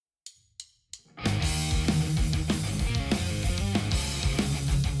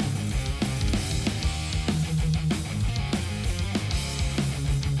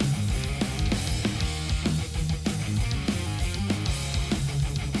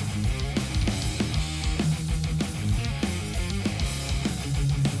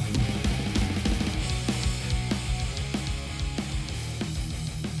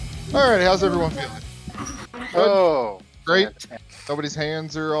All right, how's everyone feeling? Good? Oh, Great. fantastic. Nobody's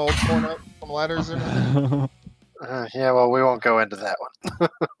hands are all torn up from ladders or anything? Yeah, well, we won't go into that one.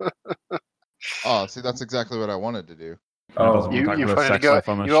 Oh, see, that's exactly what I wanted to do. Oh, doesn't You, talk you about wanted to sex go? life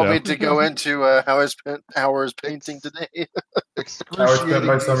on the You want show. me to go into how I spent hours painting today? how I Excruciating spent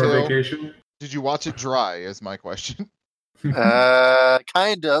my summer detail. vacation. Did you watch it dry? Is my question.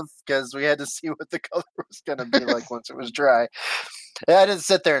 Kind of, because we had to see what the color was going to be like once it was dry. I didn't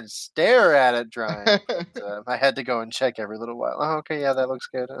sit there and stare at it drying. I had to go and check every little while. Oh, okay, yeah, that looks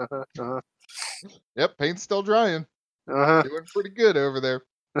good. Yep, paint's still drying. Doing pretty good over there.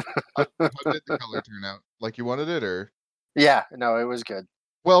 How did the color turn out? Like you wanted it, or? Yeah, no, it was good.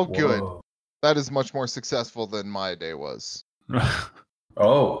 Well, good. Whoa. That is much more successful than my day was.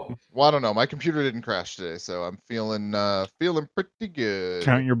 Oh, Well, I don't know. My computer didn't crash today, so I'm feeling pretty good.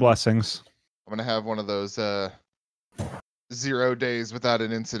 Count your blessings. I'm gonna have one of those 0 days without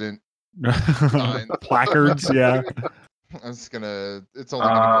an incident. Placards, yeah. It's only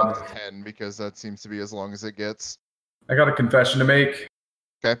gonna go up to 10 because that seems to be as long as it gets. I got a confession to make.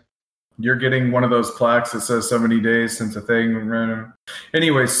 Okay. You're getting one of those plaques that says so many days since a thing.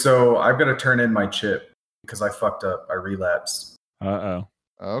 Anyway, so I've got to turn in my chip because I fucked up. I relapsed. Uh-oh.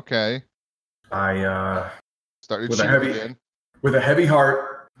 Okay. I Started With a cheating heavy- again. with a heavy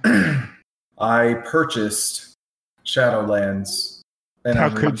heart, I purchased Shadowlands, and How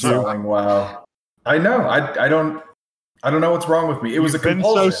I'm could you? reinstalling WoW. I know. I don't know what's wrong with me. It was You've a been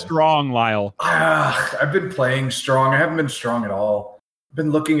compulsion. so strong, Lyle. I've been playing strong. I haven't been strong at all. I've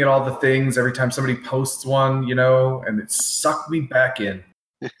been looking at all the things every time somebody posts one, and it sucked me back in.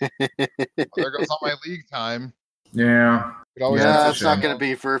 Well, there goes all my league time. Yeah. It always Yeah, Yeah, has it's not to going to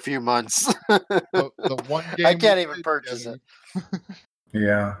be for a few months. the one game. I can't we even played purchase together.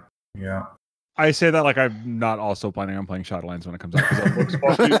 Yeah. Yeah. I say that like I'm not also planning on playing Shadowlands when it comes out because it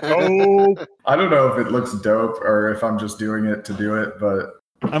looks fucking dope. I don't know if it looks dope or if I'm just doing it to do it, but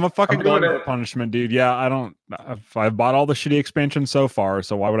I'm a fucking I'm doing glutton for it. punishment, dude. Yeah, I've bought all the shitty expansions so far,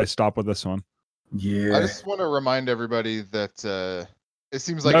 so why would I stop with this one? yeah. I just want to remind everybody that it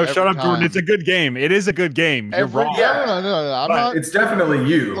seems like No, every shut up, Jordan. time- It's a good game. It is a good game. You're every, wrong. Yeah. No. I'm But not. it's definitely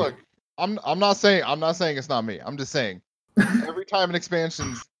you. Look, I'm not saying it's not me. I'm just saying every time an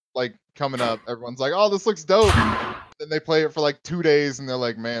expansion's like coming up, everyone's like, "Oh, this looks dope." Then they play it for like 2 days, and they're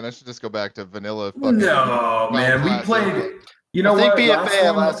like, "Man, I should just go back to vanilla." Fucking No, man. We classic." played. You know I think what? BFA Last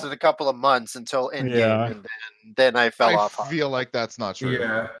one- lasted a couple of months until Endgame, Yeah. and then I fell I off. hard. feel like that's not true.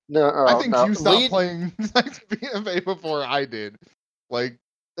 Yeah. No, I think no. you stopped Lead- playing BFA before I did. Like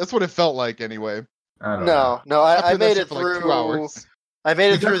that's what it felt like anyway. I don't know. No, I I played that made shit it for like 2 through. hours. I made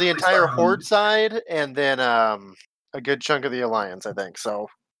You it through the definitely entire started- Horde side, and then a good chunk of the Alliance. I think so.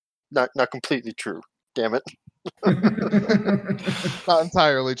 Not completely true. Damn it. Not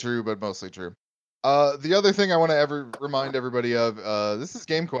entirely true, but mostly true. The other thing I want to remind everybody of, this is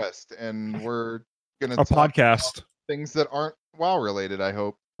Game Quest, and we're gonna A talk podcast. things that aren't WoW related. I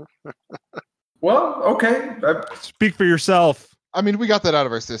hope. Well, okay. Speak for yourself. I mean, we got that out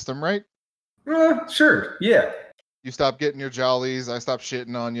of our system, right? Sure. Yeah. You stop getting your jollies. I stop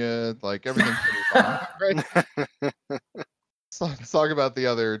shitting on you. Like everything's pretty fine, right? So, let's talk about the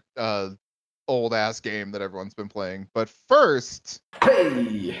other old ass game that everyone's been playing. But first,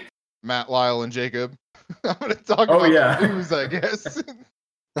 Hey. Matt, Lyle, and Jacob. I'm gonna talk Oh, about yeah. the news, I guess.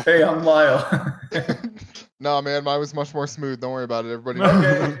 Hey, I'm Lyle. No, man, mine was much more smooth. Don't worry about it, everybody.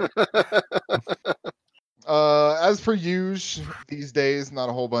 Okay. As per usual, these days, not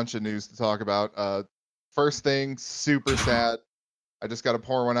a whole bunch of news to talk about. First thing, super sad. I just got to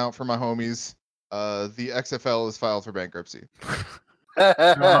pour one out for my homies. The XFL is filed for bankruptcy. Who would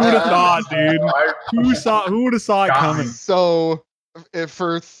have thought, dude? Who would have saw it Got coming? So, if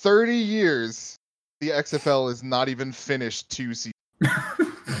for 30 years, the XFL is not even finished 2 seasons.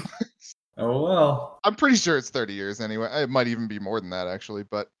 Oh well. I'm pretty sure it's 30 years anyway. It might even be more than that, actually.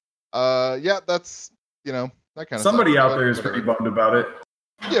 But, yeah, that's, that kind of Somebody sucks, out but there is whatever. pretty bummed about it.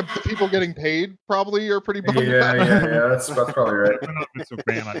 Yeah, the people getting paid probably are pretty bummed Yeah, about it. yeah. That's probably right. I'm not a Vince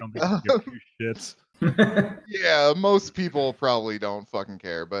fan. I don't think I give two shits. Yeah, most people probably don't fucking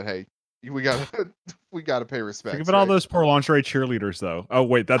care, but hey, we gotta pay respect. Think about all those poor lingerie cheerleaders, though. Oh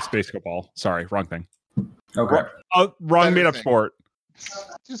wait, that's basketball. Sorry, wrong thing. Okay. Oh, wrong Better made-up thing. sport.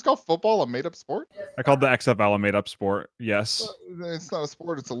 Just call football a made-up sport? I called the XFL a made-up sport. Yes. It's not a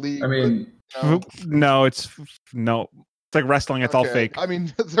sport; it's a league. I mean, but, No, it's like wrestling. It's all okay. fake. I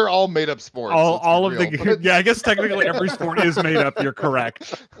mean, they're all made-up sports. All of let's be the real, but- yeah. I guess technically every sport is made up. You're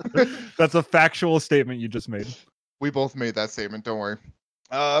correct. That's a factual statement you just made. We both made that statement. Don't worry.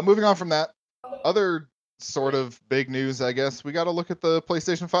 Moving on from that, other sort of big news, I guess. We got to look at the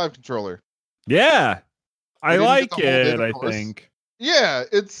PlayStation 5 controller. Yeah, I didn't get like to hold it, it. of I course. think. Yeah,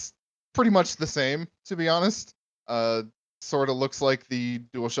 it's pretty much the same, to be honest. Sort of looks like the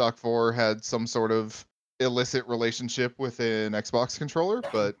DualShock 4 had some sort of illicit relationship with an Xbox controller,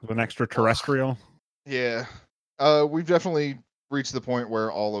 but An extraterrestrial. yeah, we've definitely reached the point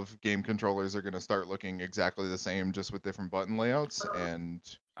where all of game controllers are going to start looking exactly the same, just with different button layouts. And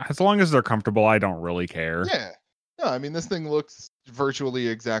As long as they're comfortable, I don't really care. yeah, no, I mean this thing looks virtually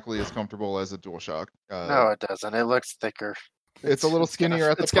exactly as comfortable as a DualShock. No, it doesn't. It looks thicker. It's a little it's gonna-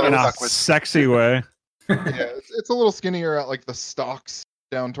 skinnier at the it's gonna In a post. fuck with- sexy way. Yeah, it's a little skinnier at like the stalks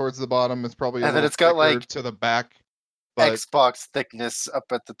down towards the bottom. It's probably a And then little it's got, thicker like, to the back. But Xbox thickness up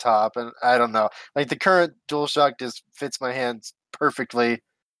at the top, and I don't know. Like the current DualShock just fits my hands perfectly,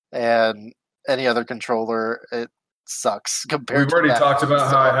 and any other controller it sucks compared. We've already to that. talked about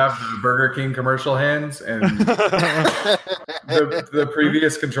how I So- have the Burger King commercial hands, and the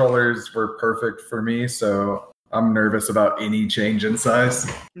previous controllers were perfect for me, so I'm nervous about any change in size.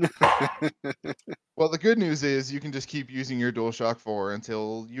 well, the good news is you can just keep using your DualShock 4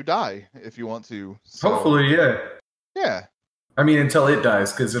 until you die if you want to. So, Hopefully, yeah. yeah. I mean, until it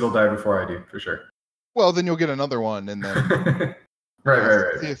dies, because it'll die before I do, for sure. Well, then you'll get another one, and then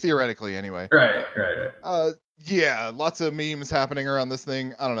right. theoretically, anyway. Right. Yeah, lots of memes happening around this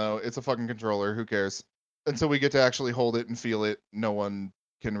thing. I don't know. It's a fucking controller. Who cares? Until we get to actually hold it and feel it, no one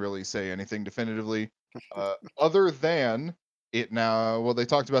can really say anything definitively. Other than it now, well, they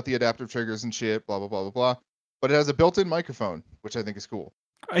talked about the adaptive triggers and shit, blah, blah, blah, blah, blah. But it has a built-in microphone, which I think is cool.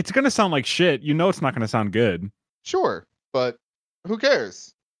 It's gonna sound like shit. You know, it's not gonna sound good. Sure, but who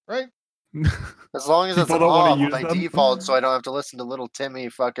cares, right? As long as it's People an don't wanna off use by them. default, so I don't have to listen to little Timmy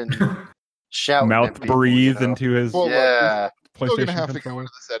fucking shouting. Mouth at people, breathe you know? into his Well, Yeah, You're still gonna PlayStation have to go controller.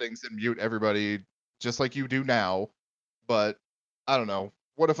 into the settings and mute everybody just like you do now. But I don't know.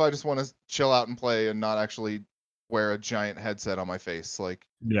 What if I just want to chill out and play and not actually wear a giant headset on my face? Like,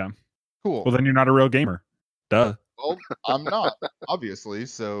 Yeah. cool. Well, then you're not a real gamer. Duh. Well, I'm not, obviously,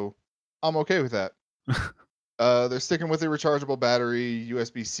 so I'm okay with that. They're sticking with a rechargeable battery,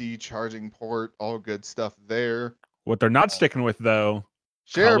 USB-C charging port, all good stuff there. What they're not sticking with though,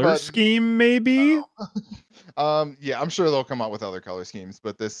 Share color button. scheme maybe. Yeah, I'm sure they'll come out with other color schemes,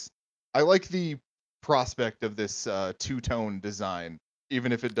 but I like the prospect of this two-tone design,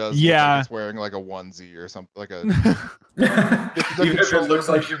 even if it does look Yeah. like it's wearing like a onesie or something, like a Even if it looks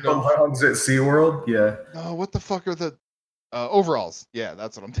like it belongs at SeaWorld, yeah. no, what the fuck are the overalls? Yeah,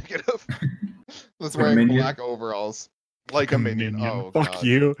 that's what I'm thinking of. That's A wearing minion? black overalls, like a minion. Oh, Fuck God.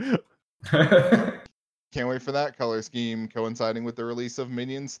 you. Can't wait for that color scheme coinciding with the release of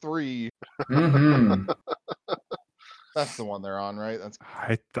Minions 3. hmm That's the one they're on, right? That's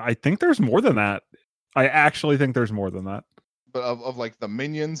I think there's more than that. I actually think there's more than that. but of like the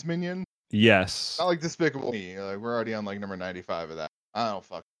Minions minion. Yes. Not like Despicable Me. We're already on like number 95 of that. I don't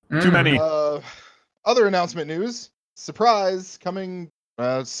fuck. Too many. Other announcement news. Surprise, coming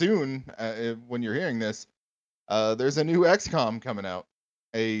soon when you're hearing this. There's a new XCOM coming out.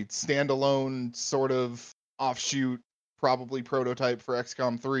 A standalone sort of offshoot, probably prototype for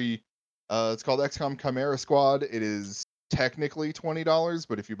XCOM 3. It's called XCOM Chimera Squad. It is technically $20,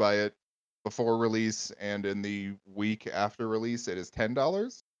 but if you buy it before release and in the week after release, it is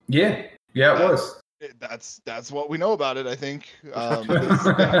 $10. Yeah, it was. That's what we know about it, I think.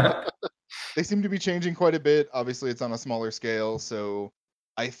 They seem to be changing quite a bit. Obviously, it's on a smaller scale, so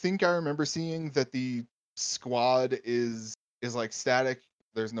I think I remember seeing that the squad is like static.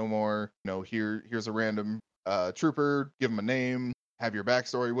 There's no more, here's a random trooper, give him a name, have your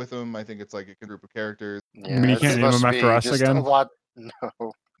backstory with him. I think it's like a group of characters. yeah. mean you it's can't name supposed them to after be us just again? A lot.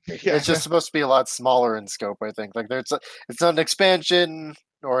 No, it's just supposed to be a lot smaller in scope. I think it's not an expansion,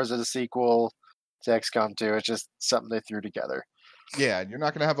 nor is it a sequel to XCOM 2. It's just something they threw together. Yeah, you're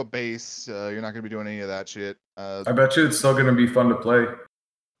not gonna have a base. You're not gonna be doing any of that shit. I bet you it's still going to be fun to play.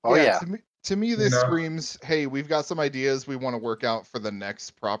 Oh yeah, To me, this You know? screams, "Hey, we've got some ideas we want to work out for the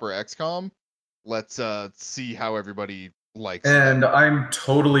next proper XCOM. Let's see how everybody likes it." And I'm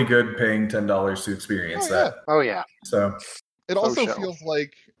totally good paying $10 to experience Oh, yeah. that. oh yeah. So It faux also show. feels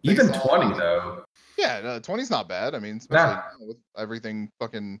like they even saw- 20 though. Yeah, no, 20's not bad. I mean, especially with everything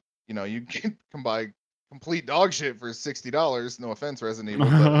fucking, you can buy complete dog shit for $60. No offense, Resident Evil,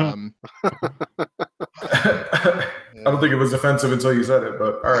 but I don't think it was offensive until you said it,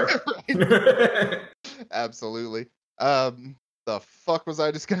 but all right. absolutely. The fuck was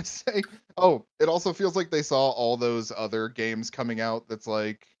I just gonna say? Oh, it also feels like they saw all those other games coming out that's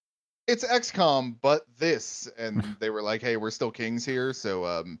like, it's XCOM, but this, and they were like, hey, we're still kings here,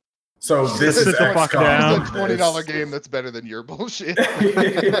 so So this is Sit the fuck down. It's a $20 game that's better than your bullshit.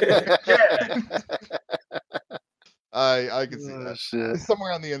 Yeah. I can see Oh, that. shit.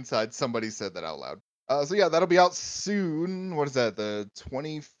 Somewhere on the inside, somebody said that out loud. So yeah, that'll be out soon. What is that? The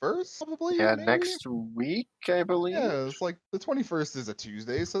 21st, probably. Yeah, maybe? next week, I believe. Yeah, it's like the 21st is a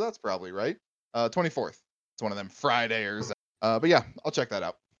Tuesday, so that's probably right. 24th. It's one of them Fridayers. But yeah, I'll check that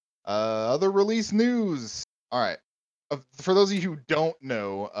out. Other release news. All right. For those of you who don't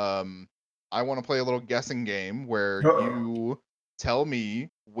know, I want to play a little guessing game where you tell me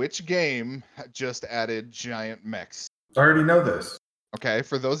which game just added giant mechs. I already know this. Okay,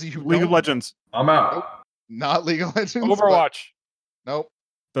 for those of you who League don't, of Legends, I'm out. not League of Legends. but- Overwatch. Nope.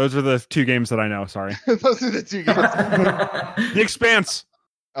 those are the two games that I know. Sorry. Those are the two games. The Expanse.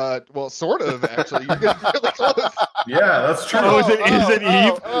 Well, sort of actually. You're getting really close. Yeah, that's true. Oh, is it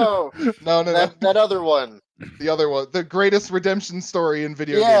Eve? Oh, No, that other one. the other one, the greatest redemption story in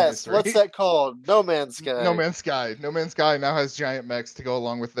video game Yes, history. what's that called? No Man's Sky. No Man's Sky. No Man's Sky now has giant mechs to go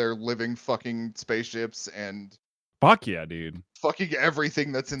along with their living fucking spaceships and Fuck yeah, dude. fucking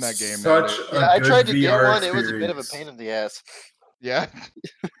everything that's in that game. Such nowadays. a Yeah, I good tried to get VR one. It was a bit of a experience. pain in the ass. Yeah.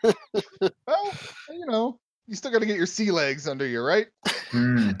 Well, you know, you still got to get your sea legs under you, right?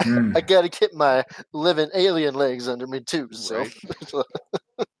 Mhm. I gotta get my living alien legs under me too. So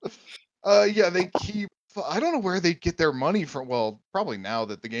Right. Yeah, they keep. I don't know where they get their money from. Well, probably now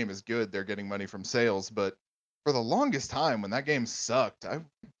that the game is good, they're getting money from sales. But for the longest time, when that game sucked, I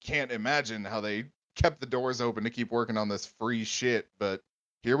can't imagine how they kept the doors open to keep working on this free shit. But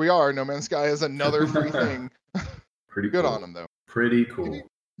here we are. No Man's Sky is another free thing. Pretty Good cool. on them though. Pretty cool.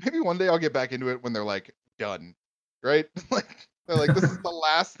 Maybe one day I'll get back into it when they're like done, right? Like they're like, this is the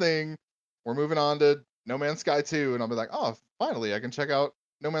last thing. We're moving on to No Man's Sky 2, and I'll be like, oh, finally I can check out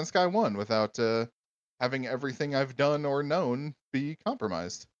No Man's Sky 1 without having everything I've done or known be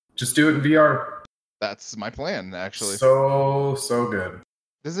compromised. Just do it in VR. That's my plan, actually. So good.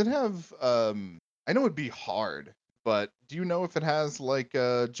 Does it have? I know it'd be hard, but do you know if it has like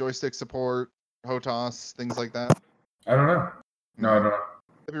joystick support, HOTAS, things like that? I don't know. No, I don't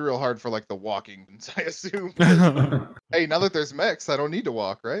It'd be real hard for like the walking, I assume. know. Hey, now that there's mechs, I don't need to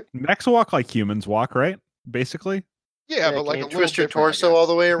walk, right? Mechs walk like humans walk, right? Basically. Yeah, but can like you a little twist your different, I torso all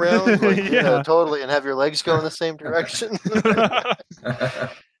the guess. way around, like, Yeah. totally, and have your legs go in the same direction.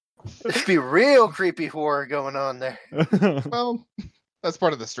 It'd be real creepy horror going on there. Well, that's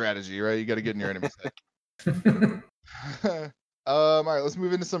part of the strategy, right? You got to get in your enemy's head. All right, let's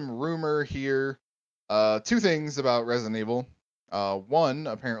move into some rumor here. Two things about Resident Evil. One,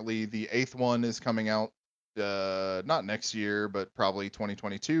 apparently the 8th one is coming out not next year, but probably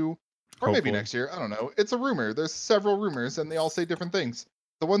 2022. Or maybe Hopefully. next year. I don't know. It's a rumor. There's several rumors, and they all say different things.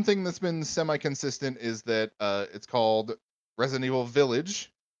 The one thing that's been semi-consistent is that it's called Resident Evil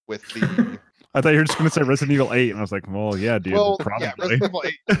Village with the I thought you were just gonna say Resident Evil 8, and I was like, well, yeah, dude, well, probably. yeah, Resident Evil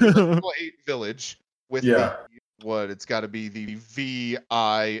 8, Resident Evil 8 Village with Yeah. it's got to be the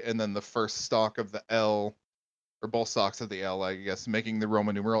VI and then the first stock of the L, or both stocks of the L, I guess, making the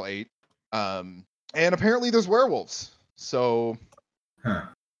Roman numeral 8. And apparently there's werewolves. So Huh.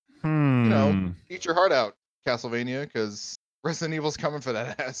 Hmm. eat your heart out, Castlevania, because Resident Evil's coming for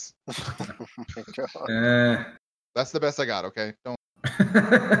that ass. Oh my God. Eh. That's the best I got. Okay, don't.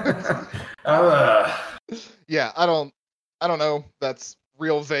 Yeah, I don't know. That's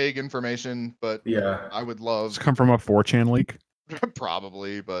real vague information, but yeah. I would love It's come from a 4chan leak.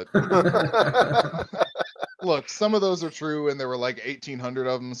 probably. But look, some of those are true, and there were like 1,800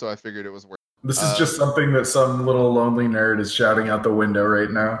 of them, so I figured it was worth. This is just something that some little lonely nerd is shouting out the window right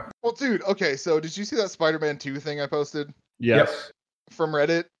now. Well, dude, okay, so did you see that Spider-Man 2 thing I posted Yes. from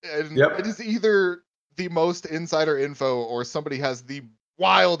Reddit? And Yep. it is either the most insider info or somebody has the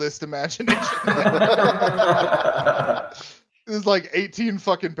wildest imagination. There's like 18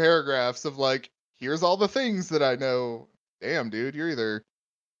 fucking paragraphs of like, here's all the things that I know. Damn, dude, you're either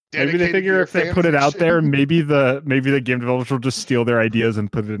Maybe they dedicated to figure your if they fan put it out fiction- there, maybe the game developers will just steal their ideas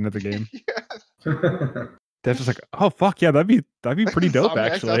and put it into the game. Yeah, They're just like, oh fuck yeah, that'd be pretty dope Insomniac's out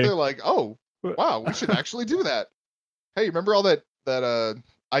actually. there like, oh, wow, we should actually do that. Hey, remember all that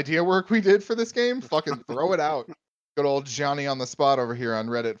idea work we did for this game? Fucking throw it out. Good old Johnny on the spot over here on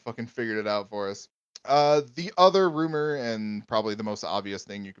Reddit fucking figured it out for us. The other rumor, and probably the most obvious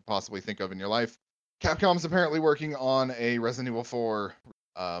thing you could possibly think of in your life, Capcom's apparently working on a Resident Evil 4.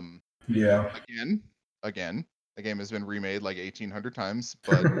 Yeah. Again, the game has been remade like 1,800 times,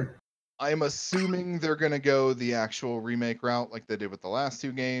 but I'm assuming they're gonna go the actual remake route like they did with the last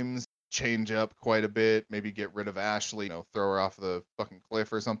two games. Change up quite a bit, maybe get rid of Ashley, throw her off the fucking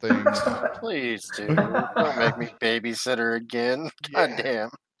cliff or something. Please, dude. Don't make me babysit her again. God Yeah. damn.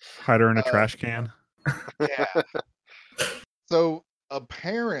 Hide her in a trash can. Yeah. So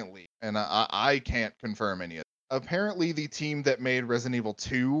apparently, and I can't confirm any of it, apparently the team that made Resident Evil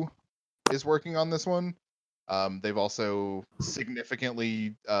 2 is working on this one. They've also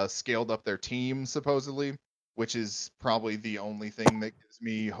significantly scaled up their team, supposedly, which is probably the only thing that gives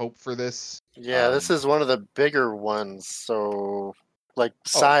me hope for this. Yeah, this is one of the bigger ones. So, like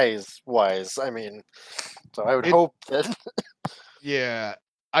Oh. size-wise, I mean, so I would hope that. Yeah,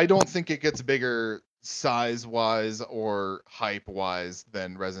 I don't think it gets bigger size-wise or hype-wise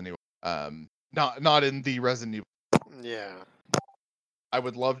than Resident Evil. Not in the Resident Evil. Yeah. I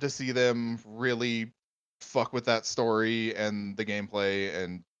would love to see them really fuck with that story and the gameplay,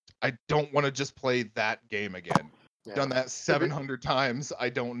 and I don't want to just play that game again. Yeah. Done that 700 times. I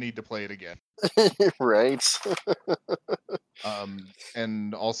don't need to play it again. Right.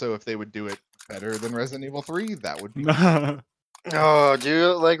 And also, if they would do it better than Resident Evil 3, that would be. Oh, do you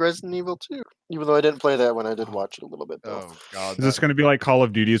like Resident Evil 2? Even though I didn't play that one, I did watch it a little bit though. Oh god. Is this going to be like Call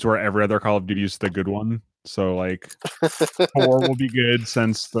of Duty's, where every other Call of Duty is the good one? So like 4 will be good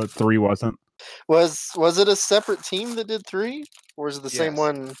since the 3 wasn't. Was it a separate team that did 3, or is it the same Yes.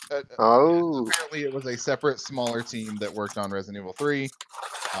 one? Yes, Oh, apparently it was a separate, smaller team that worked on Resident Evil 3,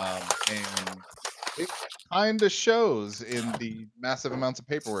 and it kind of shows in the massive amounts of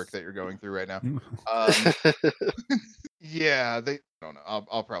paperwork that you're going through right now. Yeah, I don't know.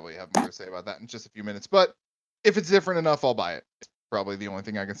 I'll probably have more to say about that in just a few minutes, but if it's different enough, I'll buy it. It's probably the only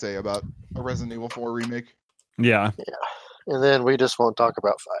thing I can say about a Resident Evil 4 remake. Yeah. and then we just won't talk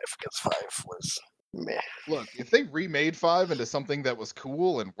about 5 because 5 was meh. Look, if they remade 5 into something that was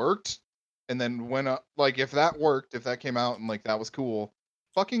cool and worked, and then went up, like if that worked, if that came out and like that was cool,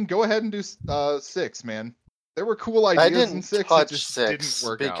 fucking go ahead and do 6, man. There were cool I ideas in didn't 6. It touch just 6 didn't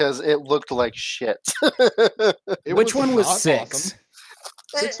work because out. it looked like shit. It Which one was not 6? awesome.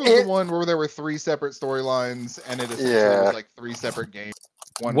 6 was the one where there were 3 separate storylines, and it essentially Yeah. was like 3 separate games.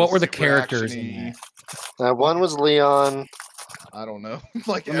 One What was were the super characters in action-y. that? One was Leon. I don't know.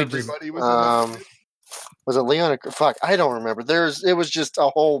 Like Let me just- everybody was in that shit. Was it Leon? Fuck, I don't remember. It was just a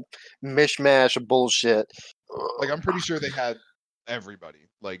whole mishmash of bullshit. Like I'm pretty sure they had everybody.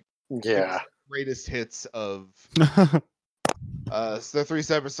 Like Yeah. greatest hits of so 3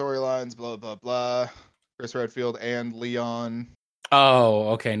 separate storylines, blah blah blah. Chris Redfield and Leon. Oh,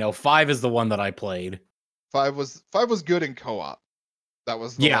 okay. No, 5 is the one that I played. 5 was good in co-op. That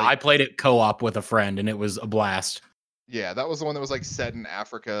was the, Yeah, I like, played it co-op with a friend, and it was a blast. yeah, that was the one that was like set in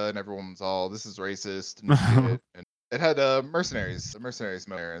Africa, and everyone was all this is racist and shit. And it had mercenaries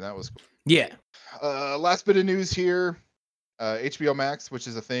mode, and that was cool. Yeah. Last bit of news here. HBO Max, which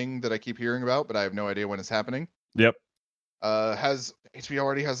is a thing that I keep hearing about, but I have no idea when it's happening. Yep. Has HBO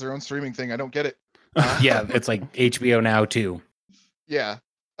already has their own streaming thing? I don't get it. Yeah, it's like HBO Now too. Yeah,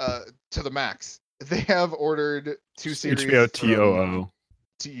 to the max. They have ordered 2 series. HBO from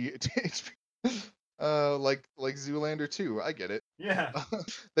TOO. like Zoolander 2. I get it. Yeah.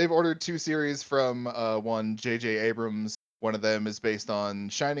 They've ordered 2 series from one J.J. Abrams. One of them is based on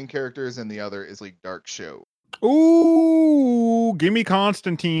Shining characters, and the other is like Dark Show. Ooh, give me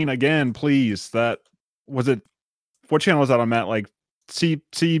Constantine again, please. That was it. What channel was that on, Matt? Like C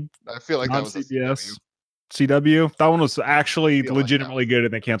I feel like that not was a CBS. CW. That one was actually Feel like legitimately good,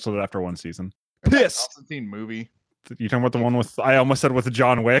 and they canceled it after 1 season. CW. That Pissed. Constantine movie. You talking about the one with? I almost said with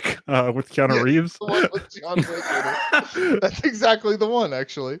John Wick, with Keanu Yeah, Reeves. The one with John Wick in it. That's exactly the one,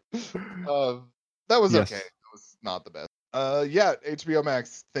 actually. That was Yes. okay. That was not the best. Yeah, HBO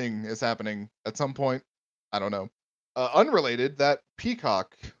Max thing is happening at some point. I don't know. Unrelated, that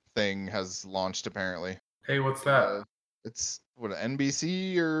Peacock thing has launched apparently. Hey, what's that? It's what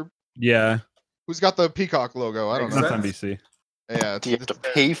NBC or Yeah, who's got the Peacock logo? I don't Makes know. that's sense. NBC. Yeah, Do you have to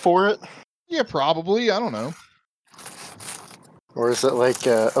it's- pay for it? Yeah, probably. I don't know. Or is it like,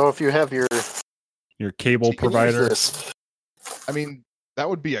 if you have your Your cable you can use provider. this. I mean, that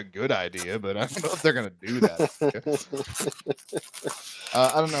would be a good idea, but I don't know if they're gonna do that.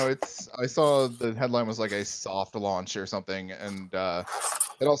 I don't know. I saw the headline was like a soft launch or something, and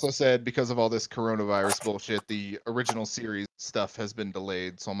it also said because of all this coronavirus bullshit, the original series stuff has been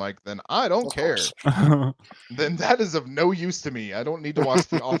delayed. So I'm like, then I don't Of care. course. Then that is of no use to me. I don't need to watch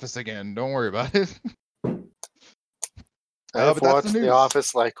The Office again. Don't worry about it. I've but that's watched the The news.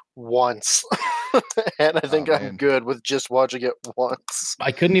 Office like once. And I think I'm man. good with just watching it once.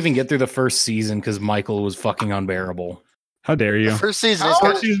 I couldn't even get through the first season because Michael was fucking unbearable. How dare you? The first season How is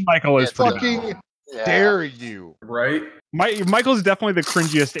First season, Michael is Yeah, pretty. Fucking yeah. dare you? Right? Michael's definitely the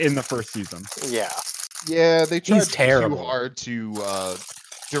cringiest in the first season. Yeah. Yeah, they tried too terrible. hard to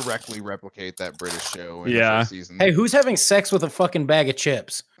directly replicate that British show in the Yeah. first season. Hey, who's having sex with a fucking bag of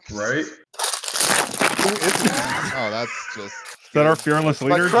chips? Right? Who is that? Oh, that's just. Is that our fearless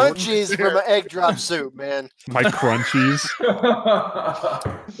My leader? crunchies for my egg drop soup, man. My crunchies.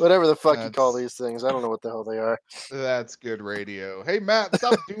 Whatever the fuck you call That's- these things. I don't know what the hell they are. That's good radio. Hey Matt,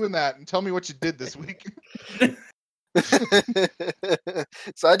 stop doing that and tell me what you did this week.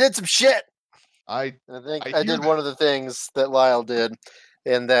 So I did some shit. I I think I I hear did that. one of the things that Lyle did,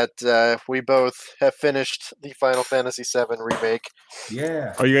 in that we both have finished the Final Fantasy VII remake.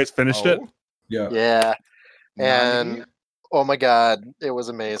 Yeah. Oh, you guys finished it? Yeah. Yeah, Nani? and oh my god, it was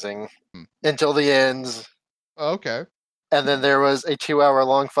amazing Hmm. until the end. Okay. And then there was a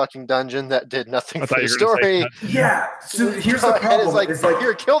 2-hour-long fucking dungeon that did nothing I for thought the you were gonna say story. Yeah. So here's the And problem. it's like,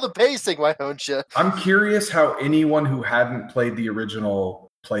 here, kill the pacing, why don't you? I'm curious how anyone who hadn't played the original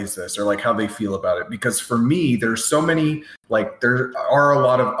plays this, or like how they feel about it. Because for me, there's so many, like there are a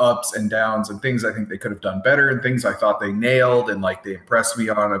lot of ups and downs and things I think they could have done better and things I thought they nailed and like they impressed me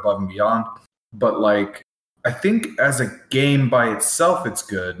on above and beyond. But like, I think as a game by itself, it's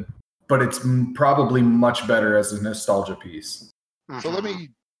good, but it's probably much better as a nostalgia piece. So let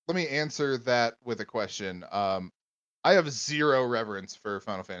me answer that with a question. I have zero reverence for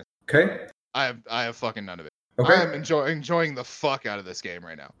Final Fantasy. Okay. I have fucking none of it. Okay. I am enjoying the fuck out of this game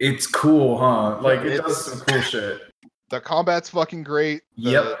right now. It's cool, huh? Like it It's- does some cool shit. The combat's fucking great.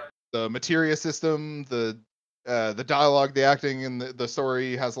 Yep. The materia system, the dialogue, the acting, and the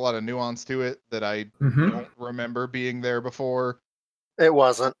story has a lot of nuance to it that I Hmm. don't remember being there before. It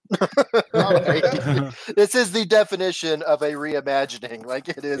wasn't. Okay. This is the definition of a reimagining. Like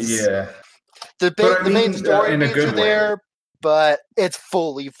it is. Yeah. The But I main mean, story in a beats good are way. there, but it's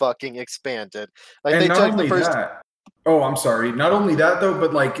fully fucking expanded. Like And they not took only the first. that. Oh, I'm sorry. Not only that though,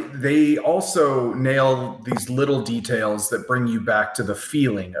 but like they also nail these little details that bring you back to the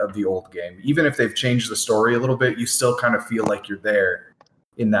feeling of the old game. Even if they've changed the story a little bit, you still kind of feel like you're there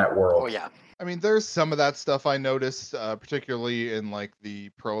in that world. Oh yeah. I mean, there's some of that stuff I noticed, particularly in like the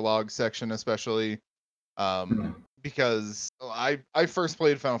prologue section, especially Mhm. because I first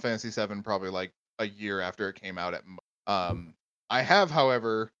played Final Fantasy VII probably like a year after it came out. I have,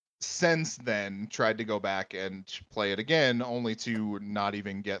 however, since then tried to go back and play it again, only to not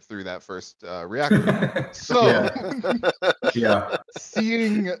even get through that first reactor. So Yeah.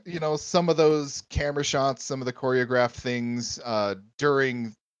 seeing some of those camera shots, some of the choreographed things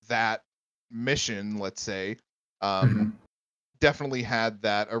during that mission, let's say, Mhm. definitely had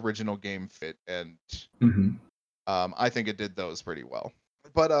that original game fit, and Mhm. I think it did those pretty well.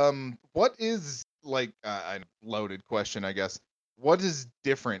 But what is like a loaded question, I guess? What is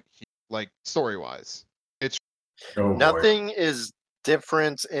different, like story wise? Oh, boy. Nothing is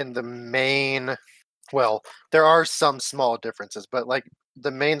different in the main. Well, there are some small differences, but like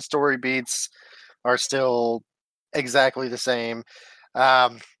the main story beats are still exactly the same.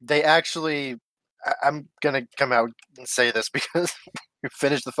 They actually, I'm gonna come out and say this because we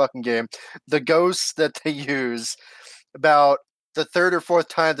finished the fucking game. The ghosts that they use, about the third or fourth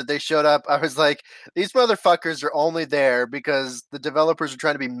time that they showed up, I was like, these motherfuckers are only there because the developers are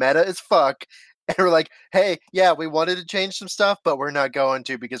trying to be meta as fuck. And we're like, hey, yeah, we wanted to change some stuff, but we're not going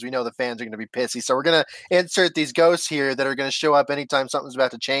to because we know the fans are going to be pissy. So we're going to insert these ghosts here that are going to show up anytime something's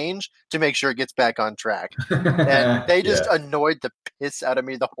about to change to make sure it gets back on track. And they just Yeah. annoyed the piss out of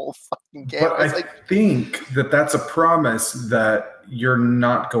me the whole fucking game. But I was I like, think that that's a promise that you're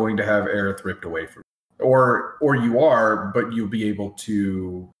not going to have Aerith ripped away from you. Or you are, but you'll be able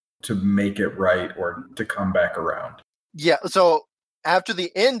to make it right or to come back around. yeah. So after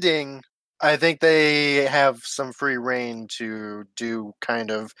the ending, I think they have some free reign to do kind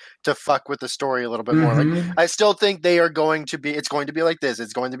of to fuck with the story a little bit more. Like, Mhm. I still think they are going to be. It's going to be like this.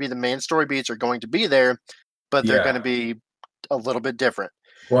 It's going to be the main story beats are going to be there, but they're Yeah. going to be a little bit different.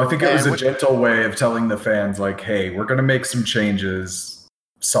 Well, I think it was And a what- gentle way of telling the fans, like, hey, we're going to make some changes.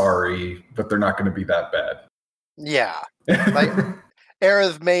 Sorry, but they're not going to be that bad. Yeah,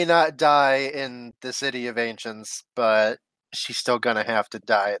 Aerith may not die in the City of Ancients, but she's still gonna have to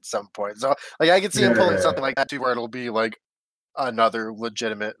die at some point. So, like, I can see him pulling Yeah. something like that too, where it'll be like another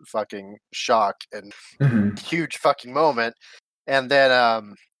legitimate fucking shock and Mhm. huge fucking moment. And then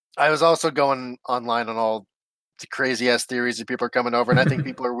I was also going online on all the crazy ass theories that people are coming over, and I think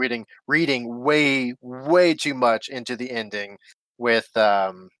people are reading way too much into the ending with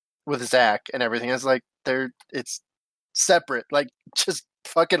Zack and everything. It's like it's separate. Like, just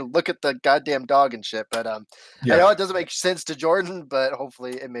fucking look at the goddamn dog and shit. But I know it doesn't make sense to Jordan, but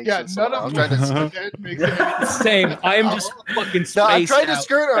hopefully it makes sense. none I'm of trying to it makes any Same. I am just fucking spaced No, I'm trying to out.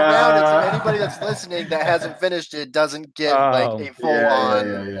 skirt around it so anybody that's listening that hasn't finished it doesn't get like Oh, a full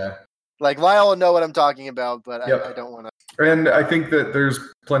on. Yeah. Like, Lyle will know what I'm talking about, but Yep. I don't want to. And I think that there's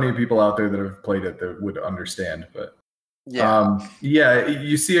plenty of people out there that have played it that would understand. But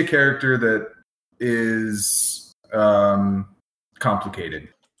you see a character that is complicated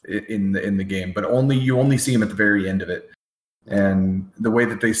in the game, but you only see him at the very end of it. And the way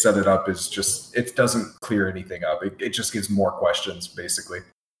that they set it up is just, it doesn't clear anything up. It just gives more questions, basically.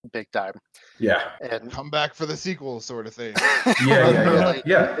 Big time. Yeah. And Come back for the sequel, sort of thing.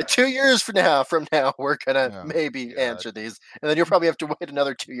 Yeah. 2 years from now, we're gonna Oh, maybe God. answer these, and then you'll probably have to wait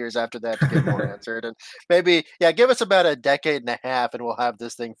another 2 years after that to get more answered. And maybe, give us about a decade and a half, and we'll have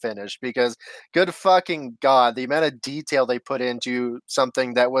this thing finished. Because good fucking god, the amount of detail they put into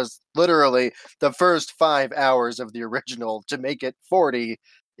something that was literally the first 5 hours of the original to make it 40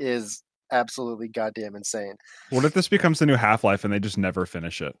 is absolutely goddamn insane. What if this becomes the new Half-Life and they just never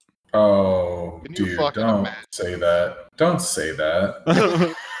finish it? Oh, Can you dude, fucking don't imagine? say that. Don't say that.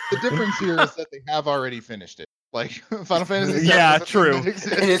 The difference here is that they have already finished it. Like Final Fantasy VII Yeah, doesn't true. exist.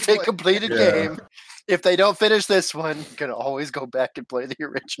 And it's a Like, completed Yeah. game. If they don't finish this one, you can always go back and play the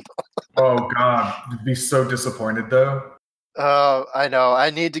original. Oh god, I'd be so disappointed though. Oh, I know. I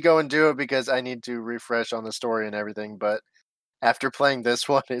need to go and do it because I need to refresh on the story and everything. But after playing this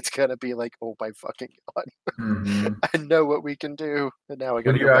one, it's gonna be like, oh my fucking god! Mhm. I know what we can do, and now I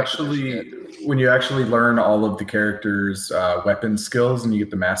got When to you go back to this shit. when you actually learn all of the characters' weapon skills and you get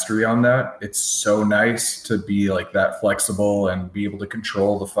the mastery on that, it's so nice to be like that flexible and be able to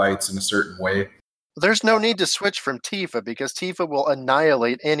control the fights in a certain way. There's no need to switch from Tifa because Tifa will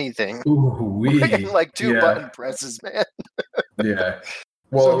annihilate anything Ooh, in like two yeah, button presses, man. yeah.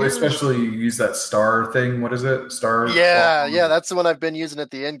 Well, So here's- especially use that star thing. What is it? Star. Yeah, that's the one I've been using at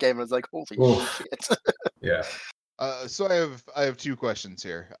the end game. I was like, holy Oof. shit. Yeah. So I have two questions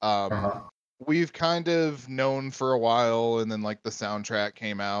here. Uh-huh. We've kind of known for a while, and then like the soundtrack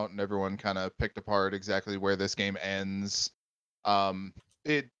came out, and everyone kind of picked apart exactly where this game ends.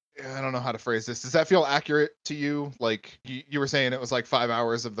 I don't know how to phrase this. Does that feel accurate to you? Like you were saying, it was like 5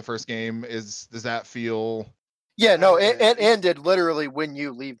 hours of the first game. Does that feel? Yeah, no, it ended literally when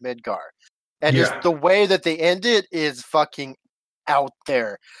you leave Midgar. And Yeah. just the way that they end it is fucking out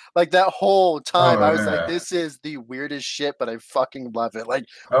there. Like that whole time, Oh, I was yeah. like, this is the weirdest shit, but I fucking love it. Like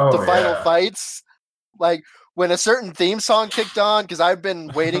Oh, the final yeah. fights, like when a certain theme song kicked on, because I've been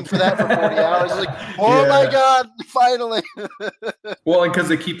waiting for that for 40 hours. Like, oh my Yeah. god, finally. Well, and because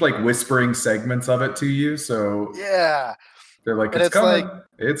they keep like whispering segments of it to you, so Yeah. they're like, And "It's it's coming, like,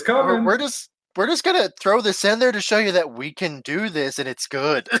 it's coming." We're just gonna throw this in there to show you that we can do this and it's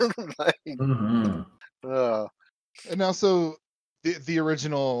good. Like, Mhm. And also, the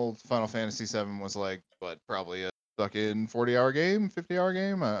original Final Fantasy VII was like what, probably a fucking 40-hour game, 50-hour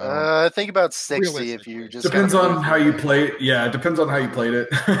game. I don't know. I think about 60 if you just Depends kinda on how you play it. Yeah, it depends on how you played it.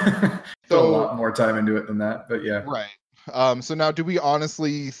 Put a So- lot more time into it than that, but yeah. Right. So now, do we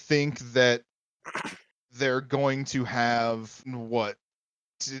honestly think that they're going to have what,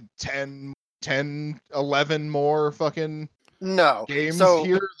 10, 11 more fucking No. games So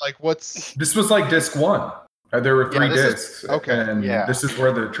here? Like, what's? This was like disc one. There were 3 this is- discs. okay, And yeah. this is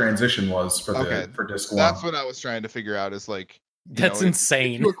where the transition was for Okay, for disc one. That's what I was trying to figure out. Is like, That's if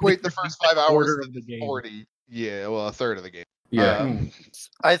insane. you equate the first 5 hours Quarter to of the the game. 40. Yeah, well, a third of the game. Yeah.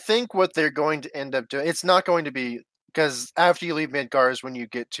 I think what they're going to end up doing, it's not going to be, because after you leave Midgar is when you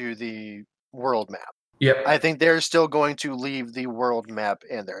get to the world map. Yep. I think they're still going to leave the world map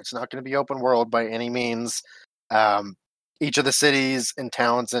in there. It's not going to be open world by any means. Each of the cities and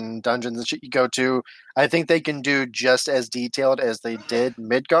towns and dungeons and shit you go to, I think they can do just as detailed as they did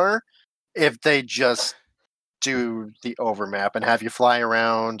Midgar if they just do the overmap and have you fly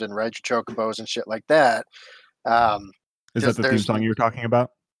around and ride your chocobos and shit like that. Is that the theme there's- song you were talking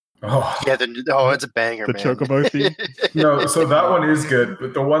about? Oh. Yeah, it's a banger, The man. Chocobo theme? No, so that one is good,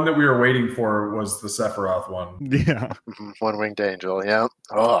 but the one that we were waiting for was the Sephiroth one. Yeah. One Winged Angel, yeah.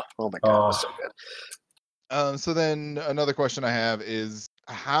 Oh my god, it was so good. So then another question I have is,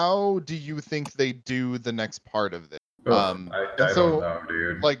 how do you think they do the next part of this? Ugh, I so, don't know,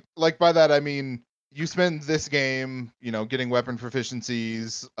 dude. Like by that I mean, you spend this game, getting weapon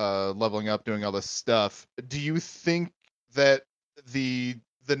proficiencies, leveling up, doing all this stuff. Do you think that the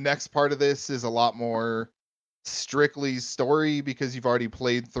next part of this is a lot more strictly story because you've already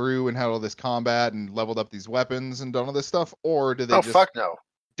played through and had all this combat and leveled up these weapons and done all this stuff, or do they Oh just fuck no!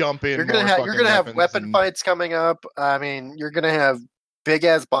 dump in? You're gonna have weapons weapon and- fights coming up. I mean, you're gonna have big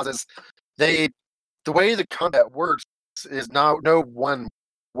ass bosses. The way the combat works is no one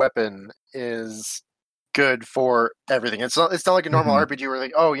weapon is good for everything. It's not like a normal Mhm. RPG where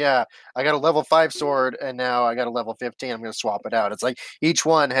like, oh yeah, I got a level 5 sword and now I got a level 15. I'm gonna swap it out. It's like each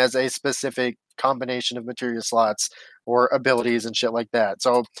one has a specific combination of material slots or abilities and shit like that.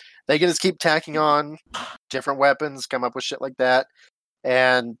 So they can just keep tacking on different weapons, come up with shit like that,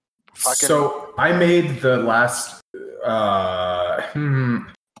 and fucking. So I made the last.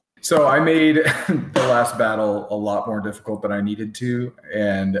 So I made the last battle a lot more difficult than I needed to,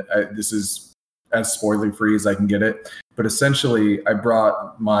 and this is as spoiler free as I can get it. But essentially, I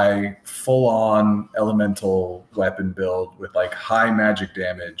brought my full-on elemental weapon build with like high magic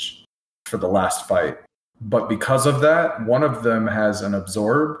damage for the last fight. But because of that, one of them has an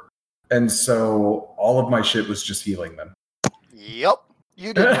absorb, and so all of my shit was just healing them. Yep.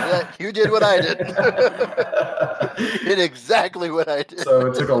 You did that. You did what I did. You did exactly what I did. So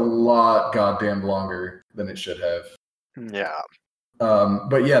it took a lot goddamn longer than it should have. Yeah.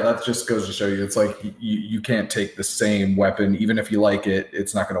 But yeah, that just goes to show you, it's like you can't take the same weapon, even if you like it,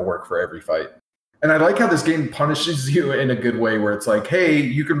 it's not going to work for every fight. And I like how this game punishes you in a good way, where it's like, hey,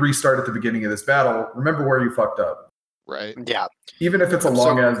 you can restart at the beginning of this battle. Remember where you fucked up. Right. Yeah. Even if it's a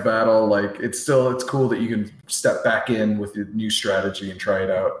long ass battle, like it's cool that you can step back in with your new strategy and try it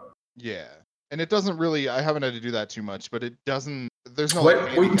out. Yeah. And it doesn't really, I haven't had to do that too much, but it doesn't, there's no. Wait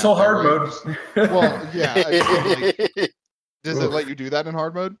like, until hard mode. Well, yeah. Does it let you do that in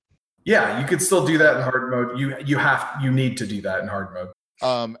hard mode? Yeah, you could still do that in hard mode. You need to do that in hard mode.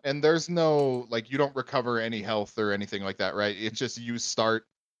 And there's no, like, you don't recover any health or anything like that, right? It's just you start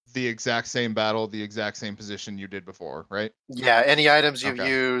the exact same battle, the exact same position you did before, right? Yeah, any items you've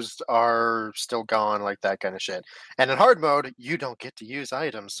used are still gone, like that kind of shit. And in hard mode, you don't get to use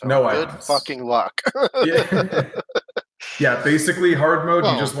items, so no good items. Fucking luck. Yeah. Yeah, basically hard mode,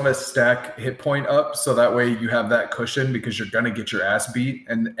 you just want to stack hit point up so that way you have that cushion, because you're going to get your ass beat,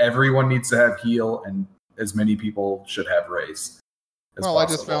 and everyone needs to have heal, and as many people should have raise. Well, I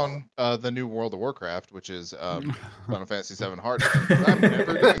just found the new World of Warcraft, which is Final Fantasy VII Hard mode. I'm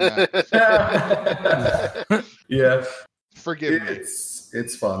never doing that. Yeah. Forgive me.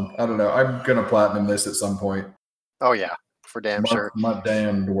 It's fun. I don't know. I'm going to platinum this at some point. Oh, yeah. For damn sure. My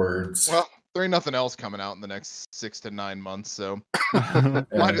damned words. Well, there ain't nothing else coming out in the next 6 to 9 months, so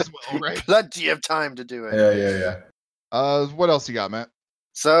might as well, right? Plenty of time to do it. Yeah. What else you got, Matt?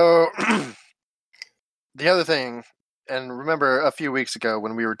 So, the other thing, and remember a few weeks ago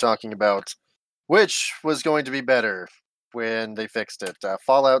when we were talking about which was going to be better when they fixed it,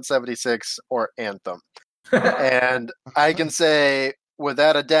 Fallout 76 or Anthem. And I can say,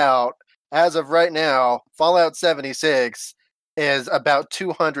 without a doubt, as of right now, Fallout 76 is about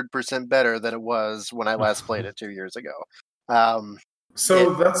 200% better than it was when I last played it 2 years ago.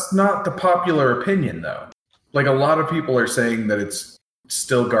 That's not the popular opinion, though. Like, a lot of people are saying that it's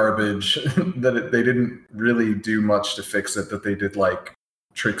still garbage, that they didn't really do much to fix it, that they did, like,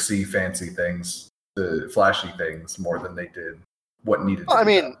 tricksy, fancy things, flashy things, more than they did what needed to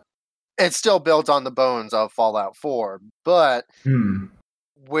be done. It's still built on the bones of Fallout 4, but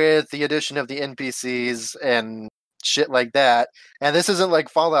with the addition of the NPCs and shit like that, and this isn't like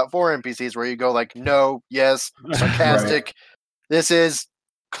Fallout 4 NPCs where you go like, no, yes, sarcastic. Right. This is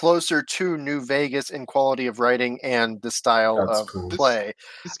closer to New Vegas in quality of writing and the style of play.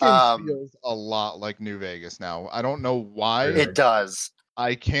 This game feels a lot like New Vegas now. I don't know why. It does.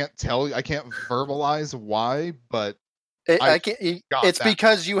 I can't verbalize why, but it's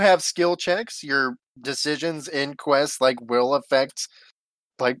because you have skill checks. Your decisions in quests will affect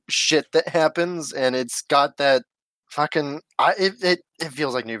shit that happens, and it's got that fucking. It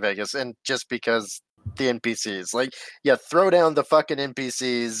feels like New Vegas, and just because the NPCs, throw down the fucking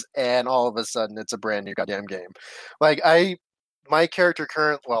NPCs, and all of a sudden it's a brand new goddamn game. My character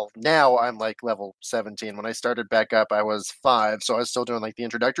now I'm level 17. When I started back up, I was 5, so I was still doing the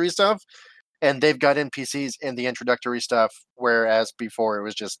introductory stuff. And they've got NPCs in the introductory stuff, whereas before it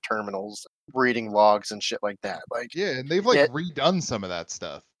was just terminals reading logs and shit like that. And they've redone some of that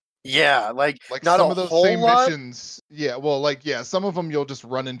stuff. Yeah, not some a of those whole same lot. missions. Yeah, some of them you'll just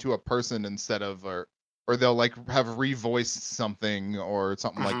run into a person instead of, or they'll have revoiced something or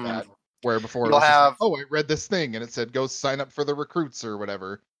something like that. Where before it was I read this thing and it said go sign up for the recruits or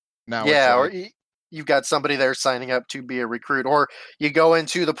whatever. Now you've got somebody there signing up to be a recruit, or you go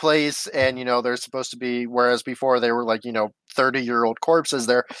into the place and they're supposed to be, whereas before they were 30-year-old corpses.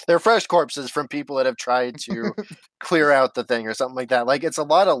 They're fresh corpses from people that have tried to clear out the thing or something like that. It's a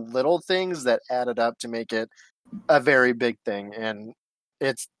lot of little things that added up to make it a very big thing, and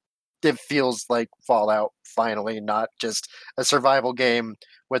it feels like Fallout finally, not just a survival game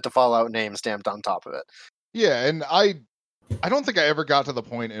with the Fallout name stamped on top of it. Yeah, and I don't think I ever got to the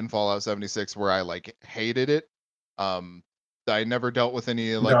point in Fallout 76 where I hated it. I never dealt with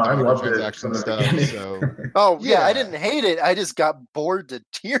any microtransaction stuff. So I didn't hate it. I just got bored to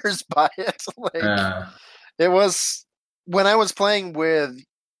tears by it. It was when I was playing with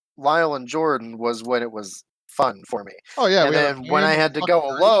Lyle and Jordan was when it was fun for me. Oh yeah, And we had a then when I band, had to fucking go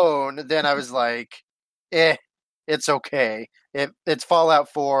great. alone, then I was like, it's okay. It's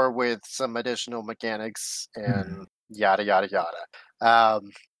Fallout 4 with some additional mechanics and yada yada yada.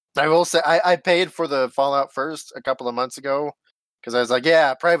 I will say I paid for the Fallout first a couple of months ago because I was like,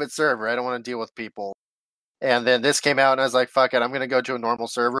 yeah, private server. I don't want to deal with people. And then this came out, and I was like, fuck it, I'm gonna go to a normal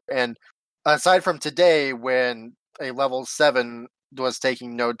server. And aside from today, when a level 7 was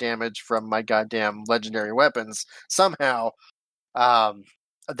taking no damage from my goddamn legendary weapons, somehow,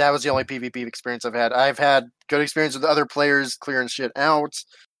 that was the only PvP experience I've had. I've had good experience with other players clearing shit out,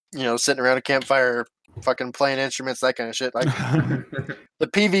 sitting around a campfire, fucking playing instruments, that kind of shit. Like the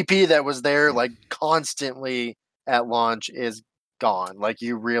PvP that was there, like constantly at launch, is gone. Like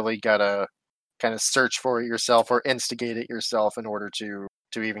you really gotta kind of search for it yourself or instigate it yourself in order to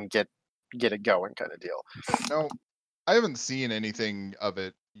even get it going, kind of deal. No, I haven't seen anything of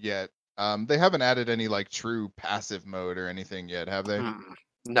it yet. They haven't added any like true passive mode or anything yet, have they?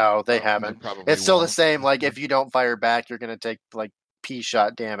 No, they Oh, haven't. probably It's still the won't. same. Like if you don't fire back, you're gonna take like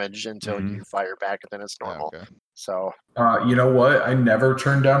P-shot damage until Mhm. you fire back, and then it's Yeah, normal. okay. So You know what? I never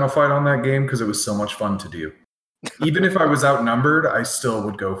turned down a fight on that game because it was so much fun to do. Even if I was outnumbered, I still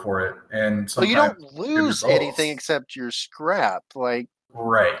would go for it. And well, you sometimes don't good lose results. anything except your scrap, like,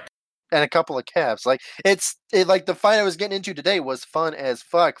 Right. and a couple of caps. Like like the fight I was getting into today was fun as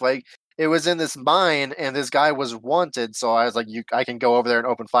fuck. Like it was in this mine, and this guy was wanted, so I was like, I can go over there and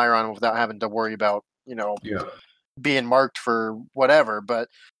open fire on him without having to worry about Yeah. being marked for whatever. But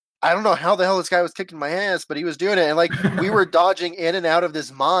I don't know how the hell this guy was kicking my ass, but he was doing it. And like we were dodging in and out of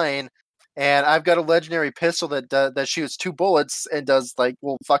this mine, and I've got a legendary pistol that shoots 2 bullets and does like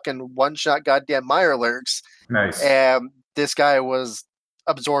fucking one shot goddamn Mirelurks. Nice. And this guy was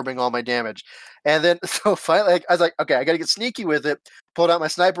absorbing all my damage. And then so finally, like, I was like, okay, I got to get sneaky with it. Pulled out my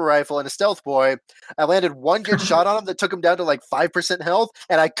sniper rifle and a stealth boy. I landed one good shot on him that took him down to like 5% health,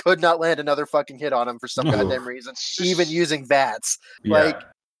 and I could not land another fucking hit on him for some Oof. goddamn reason, even using VATS. Yeah.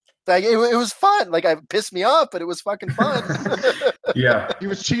 Like it was fun. Like it pissed me off, but it was fucking fun. Yeah. He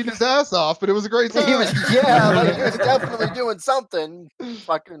was cheating his ass off, but it was a great time. He was definitely doing something.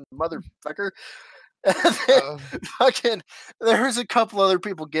 Fucking motherfucker. And then, fucking, there was a couple other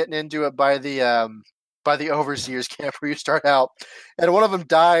people getting into it by the overseer's camp where you start out, and one of them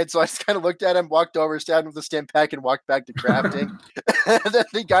died. So I just kind of looked at him, walked over, stabbed him with a stim pack, and walked back to crafting. And then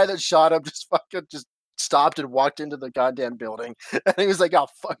the guy that shot him just stopped and walked into the goddamn building, and he was like, "Oh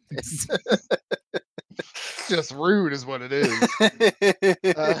fuck this." Just rude is what it is.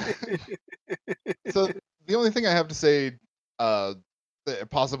 So the only thing I have to say,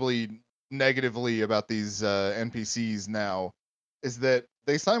 possibly negatively about these NPCs now, is that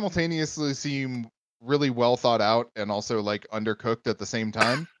they simultaneously seem really well thought out and also like undercooked at the same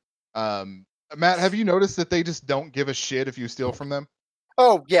time. Matt, have you noticed that they just don't give a shit if you steal from them?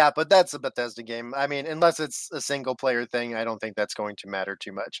 Oh yeah, but that's a Bethesda game. I mean, unless it's a single player thing, I don't think that's going to matter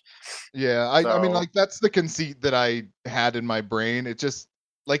too much. Yeah, I mean, So- like that's the conceit that I had in my brain. It just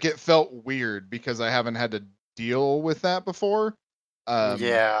like it felt weird because I haven't had to deal with that before.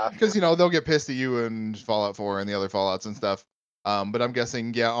 Yeah. Because they'll get pissed at you in Fallout 4 and the other Fallouts and stuff. But I'm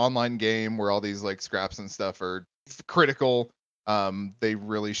guessing, yeah, online game where all these like scraps and stuff are critical. They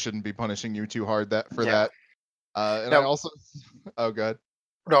really shouldn't be punishing you too hard for Yeah. that. And No. I also, oh god,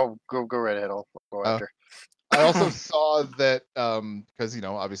 No, go right ahead. I'll go after. I also saw that because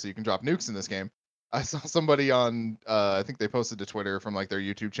obviously you can drop nukes in this game. I saw somebody on I think they posted to Twitter from like their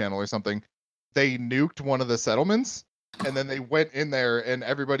YouTube channel or something. They nuked one of the settlements, and then they went in there, and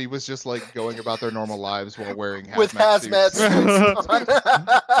everybody was just like going about their normal lives while wearing hazmat With hazmat suits.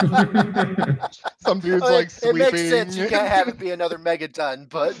 suits. Some dude's Like, like it sweeping. makes sense. You can't have it be another megaton,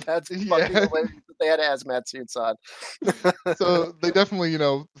 but that's fucking Yeah. hilarious that they had hazmat suits on. So they definitely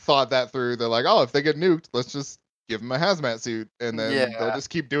thought that through. They're like, oh, if they get nuked, let's just give them a hazmat suit, and then they'll Yeah. just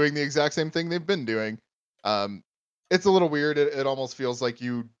keep doing the exact same thing they've been doing. It's a little weird. It almost feels like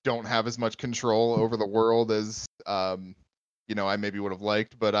you don't have as much control over the world as I maybe would have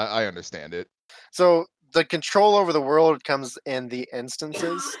liked, but I understand it. So the control over the world comes in the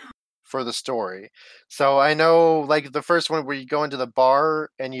instances for the story. So I know, like the first one where you go into the bar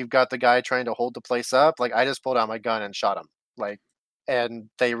and you've got the guy trying to hold the place up. Like I just pulled out my gun and shot him. Like, and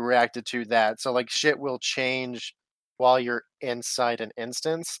they reacted to that. So like shit will change while you're inside an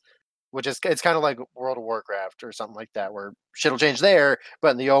instance, which is it's kind of like World of Warcraft or something like that, where shit will change there,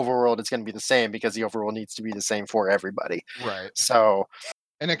 but in the overworld it's going to be the same because the overworld needs to be the same for everybody. Right. So,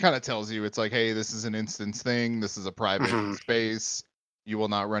 And it kind of tells you, it's like, hey, this is an instance thing. This is a private Mhm. space. You will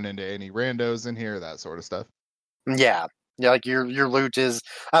not run into any randos in here, that sort of stuff. Yeah. Yeah, like your loot is.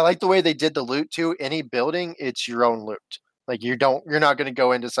 I like the way they did the loot too. Any building, it's your own loot. Like you're not going to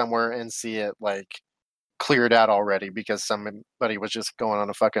go into somewhere and see it like cleared out already because somebody was just going on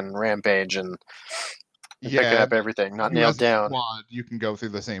a fucking rampage and picking up everything, not nailed down. Squad, you can go through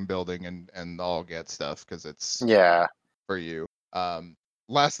the same building and all get stuff because it's for you.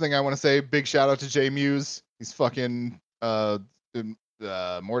 Last thing I want to say, big shout out to Jay Muse. He's fucking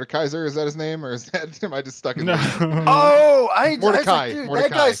Mordekaiser, is that his name, or is that am I just stuck in? No. Mordecai. Dude, Mordecai.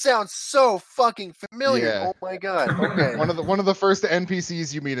 that guy sounds so fucking familiar. Yeah. Oh my god. Okay. one of the first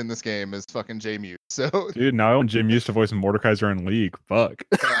NPCs you meet in this game is fucking Jay Muse. So dude, now I want Jim used to voice Mordekaiser in League. Fuck.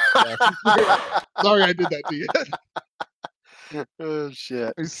 Sorry, I did that to you. Oh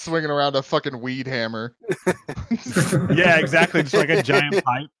shit. He's swinging around a fucking weed hammer. Yeah, exactly. Just like a giant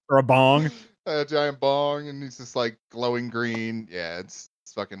pipe or a bong. A giant bong, and he's just like glowing green. Yeah, it's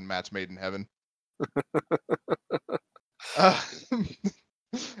fucking match made in heaven.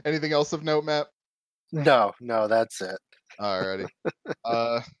 Anything else of note, Matt? No, that's it. Alrighty.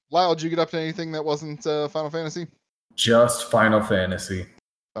 Lyle, did you get up to anything that wasn't Final Fantasy? Just Final Fantasy.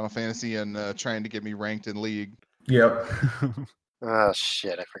 Final Fantasy and trying to get me ranked in League. Yep. Oh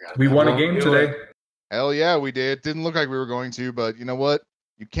shit, I forgot. We won a game today. Hell yeah, we did. Didn't look like we were going to, but you know what?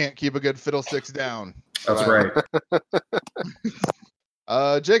 You can't keep a good fiddlesticks down. That's right.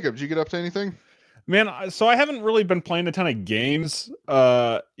 Jacob, did you get up to anything? Man, so I haven't really been playing a ton of games.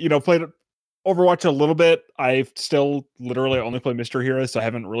 Played Overwatch a little bit. I've still literally only played Mr. Hero, so I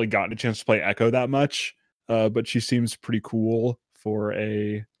haven't really gotten a chance to play Echo that much. But she seems pretty cool for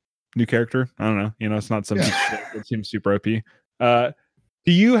a new character. I don't know. It's not something that seems super OP.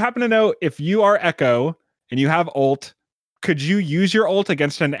 Do you happen to know if you are Echo and you have ult, could you use your ult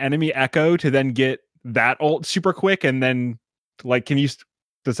against an enemy Echo to then get that ult super quick? And then, like,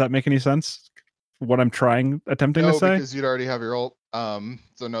 does that make any sense? What I'm attempting to say? No, because you'd already have your ult.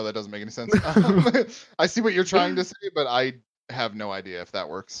 So no, that doesn't make any sense. I see what you're trying to say, but I have no idea if that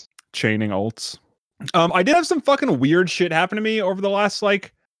works. Chaining ults. I did have some fucking weird shit happen to me over the last,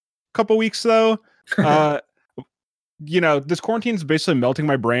 like, couple weeks, though. This quarantine's basically melting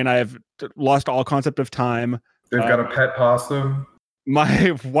my brain. I have lost all concept of time. They've got a pet possum.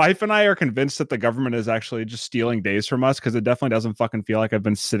 My wife and I are convinced that the government is actually just stealing days from us because it definitely doesn't fucking feel like I've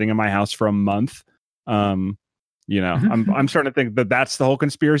been sitting in my house for a month. I'm starting to think that that's the whole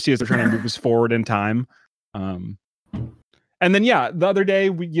conspiracy, is they're trying to move us forward in time. And then the other day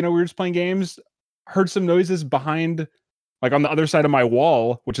we were just playing games, heard some noises behind, like on the other side of my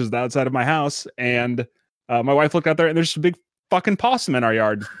wall, which is the outside of my house, and my wife looked out there and there's a big fucking possum in our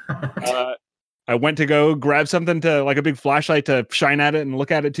yard. I went to go grab something to, like, a big flashlight to shine at it and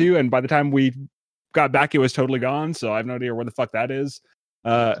look at it too. And by the time we got back, it was totally gone. So I have no idea where the fuck that is.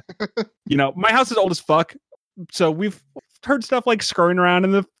 My house is old as fuck. So we've heard stuff like scurrying around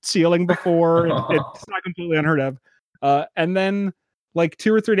in the ceiling before. It's not completely unheard of. And then, like,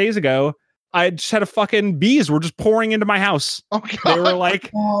 2 or 3 days ago, I just had bees were just pouring into my house. Oh, God. They were like,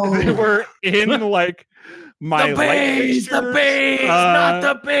 they were in like my light fixtures. The bees, not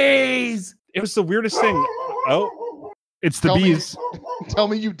the bees. It was the weirdest thing. Oh, it's the bees. Tell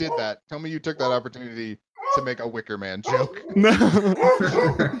me you did that. Tell me you took that opportunity to make a Wicker Man joke. No.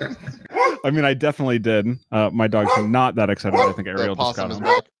 I mean, I definitely did. My dog's not that excited. I think Ariel just got him.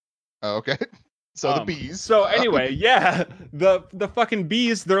 Back. Oh, okay. So the bees. So anyway, the fucking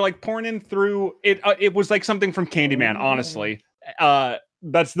bees, they're like pouring in through it. It was like something from Candyman, honestly.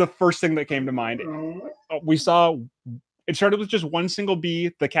 That's the first thing that came to mind. We saw. It started with just one single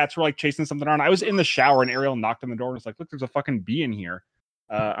bee. The cats were like chasing something around. I was in the shower and Ariel knocked on the door and was like, "Look, there's a fucking bee in here."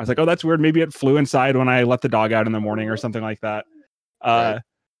 I was like, "Oh, that's weird. Maybe it flew inside when I let the dog out in the morning or something like that."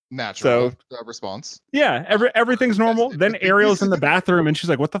 Natural response. Yeah, everything's normal. Then Ariel's in the bathroom and she's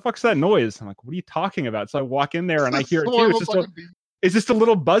like, "What the fuck's that noise?" I'm like, "What are you talking about?" So I walk in there and I hear it too. It's just a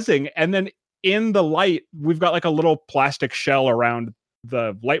little buzzing. And then in the light, we've got like a little plastic shell around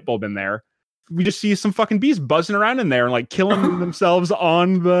the light bulb in there. We just see some fucking bees buzzing around in there and like killing themselves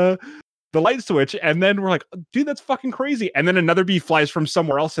on the light switch. And then we're like, "Dude, that's fucking crazy." And then another bee flies from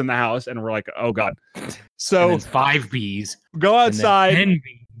somewhere else in the house and we're like, "Oh God." So 5 bees. Go outside. 10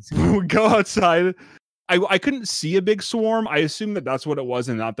 bees. Go outside. I couldn't see a big swarm. I assume that that's what it was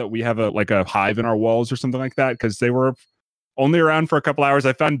and not that we have a hive in our walls or something like that, because they were only around for a couple hours.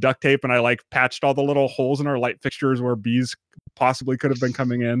 I found duct tape and I like patched all the little holes in our light fixtures where bees possibly could have been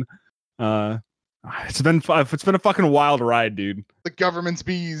coming in. It's been a fucking wild ride, dude. The government's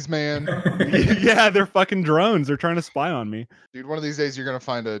bees, man. Yeah, they're fucking drones. They're trying to spy on me. Dude, one of these days you're gonna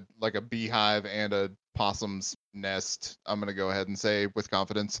find a beehive and a possum's nest. I'm gonna go ahead and say with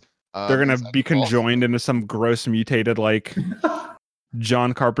confidence. They're gonna Inside be the Vault. conjoined into some gross mutated like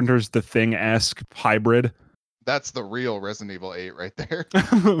John Carpenter's The Thing-esque hybrid. That's the real Resident Evil 8 right there.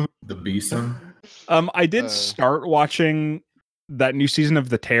 The Beeson. I did start watching that new season of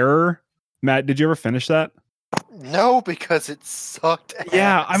The Terror. Matt, did you ever finish that? No, because it sucked.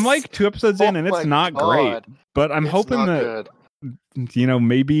 Yeah, I'm ass. like 2 episodes in, Oh and it's my not God. great. But I'm It's hoping not that good.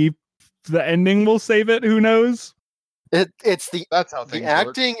 Maybe the ending will save it. Who knows? It's That's how the things work.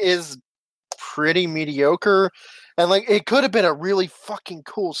 acting is pretty mediocre, and like it could have been a really fucking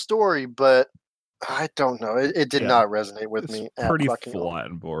cool story, but I don't know. It did Yeah. not resonate with It's me. pretty fucking all. flat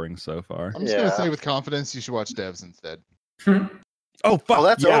and boring so far. I'm just gonna Yeah. say with confidence, you should watch Devs instead. Oh fuck! Oh,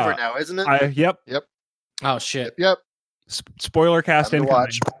 that's yeah. over now, isn't it? Yep. Oh shit. Yep. Spoiler cast Time to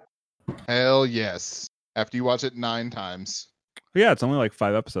incoming. watch. Hell yes. After you watch it 9 times. Yeah, it's only like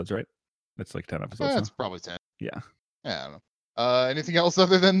 5 episodes, right? It's like 10 episodes. It's probably 10. Yeah. Yeah, I don't know. Anything else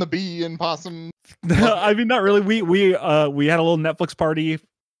other than the bee and possum? I mean, not really. We had a little Netflix party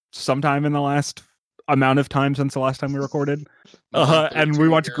sometime in the last amount of time since the last time we recorded. And we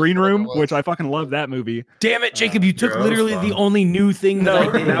watched Green Room, which I fucking love that movie. Damn it, Jacob! You took yeah, that was literally fun. the only new thing that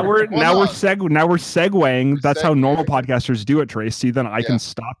I did. now we're segueing. That's how normal podcasters do it, Tracy. Then I can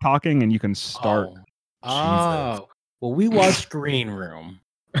stop talking and you can start. Oh, well, we watched Green Room,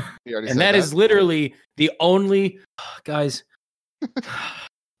 You already and said that is literally the only guys.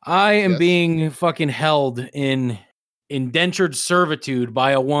 I am Yes. being fucking held in indentured servitude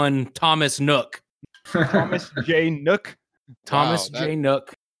by a one Thomas Nook. Thomas J. Nook. Thomas Wow, J.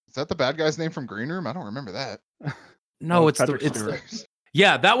 Nook. Is that the bad guy's name from Green Room? I don't remember that. No, Oh, it's the Patrick it's Stewart.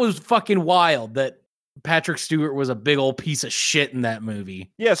 yeah. That was fucking wild. That Patrick Stewart was a big old piece of shit in that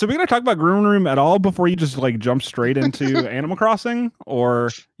movie. Yeah, so we're gonna talk about Green Room at all before you just like jump straight into Animal Crossing, or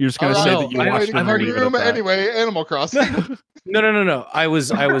you're just gonna All say right, that you I've watched it already- and I've already- leave it Green at Room that? anyway. Animal Crossing. No. I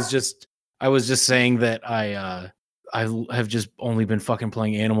was just saying that I have just only been fucking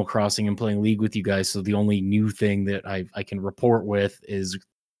playing Animal Crossing and playing League with you guys. So the only new thing that I can report with is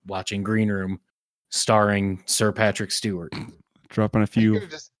watching Green Room, starring Sir Patrick Stewart. Dropping a You few. could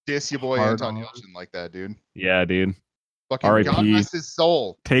just diss your boy hard Anton on. Yelchin like that, dude. Yeah, dude. Fucking R.I.P.. God rest his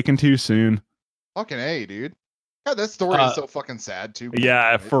soul. Taken too soon. Fucking A, dude. God, that story is so fucking sad too.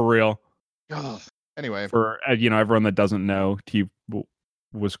 Yeah, for real. Ugh. Anyway, For everyone that doesn't know, he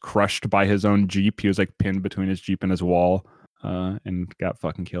was crushed by his own Jeep. He was like pinned between his Jeep and his wall, and got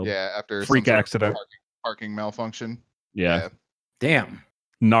fucking killed. yeah, after Freak some sort of accident. parking malfunction. Yeah. Damn,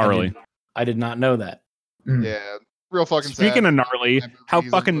 Gnarly. I did not know that. Yeah, real fucking Speaking sad. of gnarly, That movie how is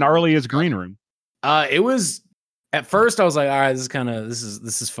fucking unbelievable. gnarly is Green Room? It was at first I was like, all right, this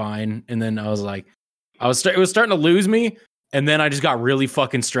is fine, and then I was like, it was starting to lose me, and then I just got really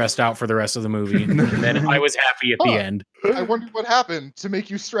fucking stressed out for the rest of the movie, and then I was happy at the Huh. end. I wonder what happened to make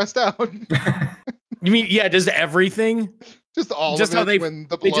you stressed out. You mean just everything? Just all Just of how it they- when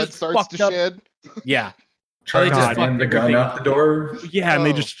the they blood just starts fucked to up- shed. Yeah. Trying they to just slam the fucked gun everything out the door. Yeah, and they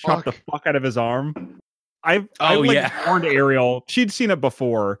Oh, just chopped the fuck out of his arm. I Oh, like, yeah. warned Ariel. She'd seen it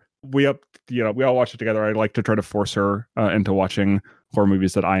before. We all watched it together. I like to try to force her into watching horror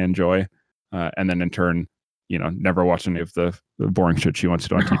movies that I enjoy, and then in turn, never watch any of the boring shit she wants to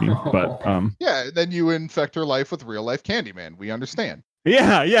do on TV. But Yeah, then you infect her life with real life Candyman. We understand.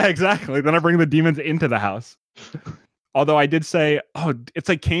 yeah, exactly. Then I bring the demons into the house. Although I did say, "Oh, it's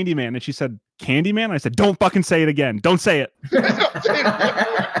like Candyman," and she said, "Candyman." I said, "Don't fucking say it again. Don't say it." And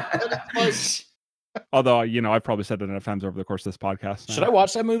it's like, Although I've probably said it enough times over the course of this podcast. Should I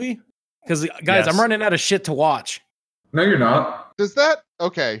watch that movie? Because guys, Yes. I'm running out of shit to watch. No, you're not. does that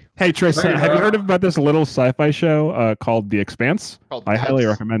okay? Hey, Tris, No, you're have you not. heard about this little sci-fi show called The Expanse? Called I highly Devs.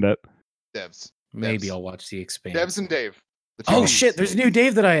 recommend it. Devs. Maybe Devs. I'll watch The Expanse. Devs and Dave. The two Oh Ds. shit! There's a new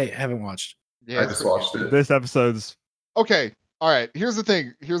Dave that I haven't watched. Yeah, I it's just pretty watched it. This episode's Okay. All right. Here's the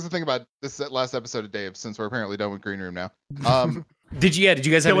thing. Here's the thing about this last episode of Dave, since we're apparently done with Green Room now. Did you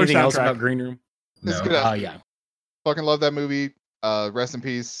guys have Killer anything else soundtrack. about Green Room? This is No. good. Oh yeah, Fucking love that movie. Rest in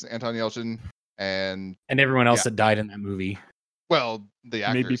peace, Anton Yelchin, and and everyone else Yeah. that died in that movie. well, the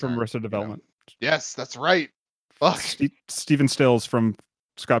actors. maybe from aren't, Arrested you know. Development. Yes, that's right. Fuck. Stephen Stills from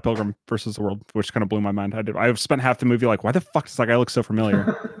Scott Pilgrim versus the World, which kind of blew my mind. I've spent half the movie like, why the fuck does that guy look so familiar?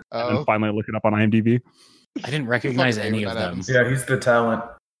 And Oh, then finally look it up on IMDb. I didn't recognize fucking any hate of when that them. happens. Yeah, he's the talent.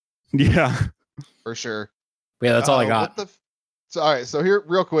 Yeah. for sure. But yeah, that's all I Oh, got. what the So, all right. So here,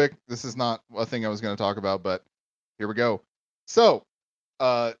 real quick, this is not a thing I was going to talk about, but here we go. So,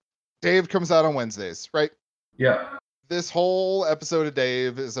 Dave comes out on Wednesdays, right? Yeah. This whole episode of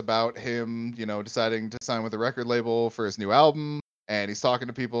Dave is about him, deciding to sign with a record label for his new album. And he's talking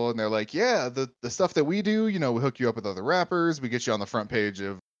to people, and they're like, "Yeah, the stuff that we do, we hook you up with other rappers. We get you on the front page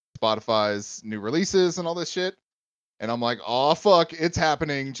of Spotify's new releases and all this shit. And I'm like, oh fuck, it's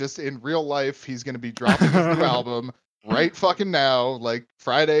happening. Just in real life, he's gonna be dropping his new album right fucking now. Like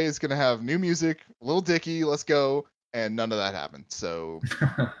Friday is gonna have new music, Lil Dicky, let's go. And none of that happened. So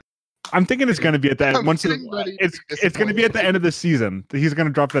I'm thinking it's going to be at the end. I'm Once getting ready to it's be going to be at the end of the season. He's going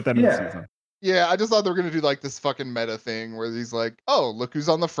to drop it at the end of the season. yeah, I just thought they were gonna do like this fucking meta thing where he's like, oh, look who's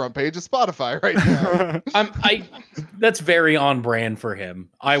on the front page of Spotify right now. That's very on brand for him.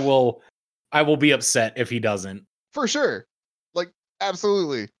 I will be upset if he doesn't. For sure. Like,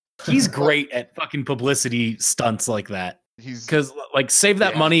 absolutely. He's great at fucking publicity stunts like that. He's Because like Save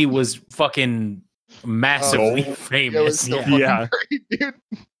That Money was fucking massively it was famous. so Yeah. fucking Yeah. great, dude.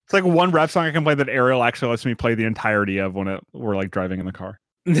 It's like one rap song I can play that Ariel actually lets me play the entirety of when we're like driving in the car.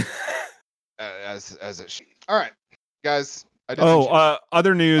 As it should. All right, guys. I did mention-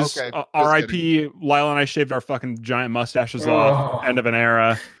 Other news. Okay, just R.I.P. Lyle and I shaved our fucking giant mustaches off. End of an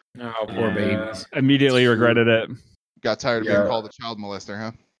era. Oh, poor babies. Immediately regretted it. got tired of being called a child molester,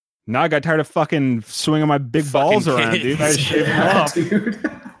 huh? Now I got tired of fucking swinging my big balls Fucking around, dude. I kids. just shaved them off.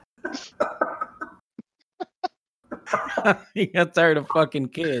 dude. He got tired of fucking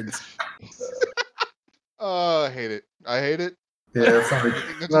kids. I hate it. I hate it. Yeah, it's not Everything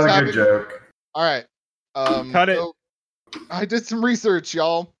that a, just not a happened. good joke. All right. Cut it. So I did some research,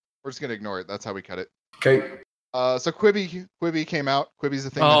 y'all. We're just gonna ignore it. That's how we cut it. Okay. So Quibi came out. Quibi's the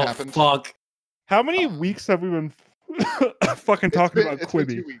thing Oh that happened. fuck! How many weeks have we been fucking talking about It's been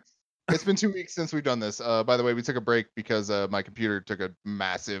Quibi? 2 weeks. It's been 2 weeks since we've done this. By the way, we took a break because my computer took a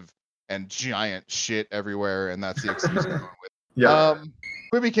massive and giant shit everywhere, and that's the excuse we're going with. Yeah.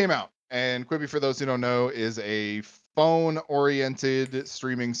 Quibi came out, and Quibi, for those who don't know, is a phone-oriented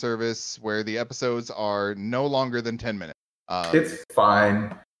streaming service where the episodes are no longer than 10 minutes. It's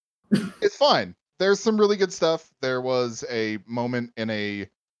fine. It's fine. There's some really good stuff. There was a moment in a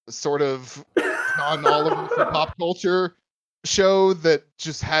sort of non-Oliver for pop culture show that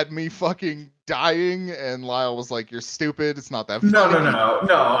just had me fucking dying, and Lyle was like, "You're stupid. It's not that funny."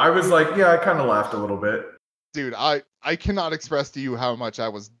 No. I was like, yeah, I kind of laughed a little bit. Dude, I cannot express to you how much I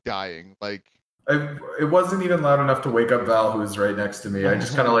was dying. Like, It wasn't even loud enough to wake up Val, who was right next to me. I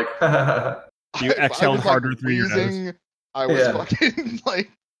just kind of like, You exhaled was, harder through your nose. wheezing. I was Yeah. fucking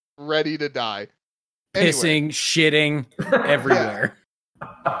like ready to die. Anyway, Pissing, shitting everywhere,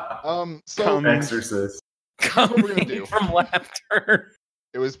 so Come- Exorcist. what we're gonna coming do. from laughter.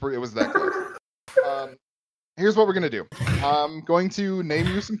 it was that close. Here's what we're gonna do. I'm going to name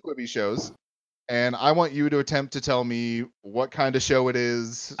you some Quibi shows, and I want you to attempt to tell me what kind of show it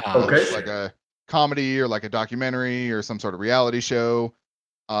is. Okay. Like a comedy or like a documentary or some sort of reality show.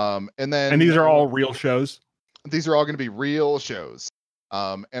 And then And these are all real shows. these are all going to be real shows.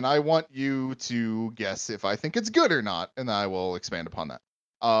 And I want you to guess if I think it's good or not, and I will expand upon that.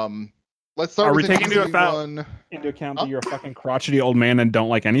 Let's start Are with we an taking into easy account- one. Into account that you're a fucking crotchety old man and don't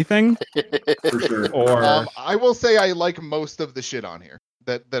like anything, For sure. or I will say I like most of the shit on here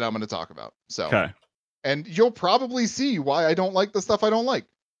that I'm going to talk about. So, okay, and you'll probably see why I don't like the stuff I don't like.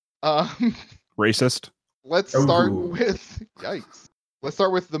 racist. Let's start Ooh. with yikes. Let's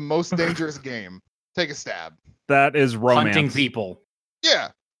start with the most dangerous game. Take a stab. That is romance. Hunting people. Yeah.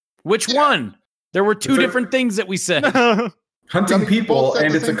 Which Yeah. one? There were two It's a- different things that we said. Hunting I mean, people, both said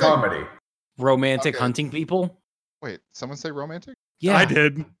and the it's a same thing. comedy. Romantic Okay. hunting people. Wait, someone say romantic? Yeah, I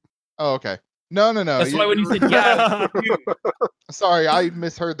did. Oh, okay. No. That's why when you said yeah, Sorry, I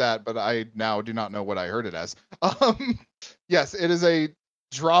misheard that, but I now do not know what I heard it as. Yes, it is a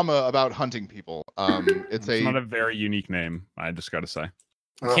drama about hunting people. It's It's not a a very unique name. I just got to say.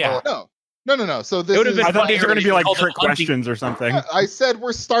 yeah. no. So this It would've is. been I thought these were going to be like Called it trick hunting. questions or something. I said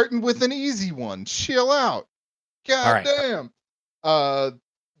we're starting with an easy one. Chill out. God All right. damn.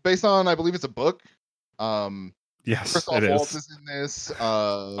 Based on, I believe it's a book. Yes, Christoph it Waltz is. is in this.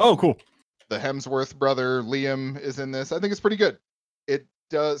 Oh, cool. The Hemsworth brother Liam is in this. I think it's pretty good. It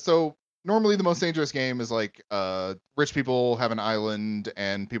does. So normally the most dangerous game is like rich people have an island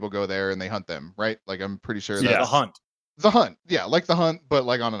and people go there and they hunt them, right? Like I'm pretty sure Yeah, that's the hunt. the hunt. Yeah, like the hunt, but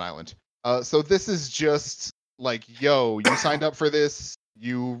like on an island. So this is just like, yo, you signed up for this,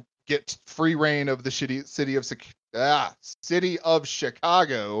 you get free reign of the city of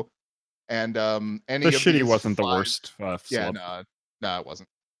Chicago, and any The of shitty these wasn't the five- worst. Yeah, slip. no, it wasn't.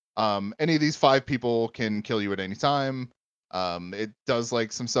 Any of these 5 people can kill you at any time. It does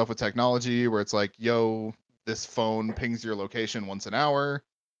like some stuff with technology where it's like, yo, this phone pings your location once an hour,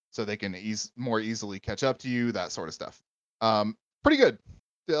 so they can more easily catch up to you. That sort of stuff. Pretty good.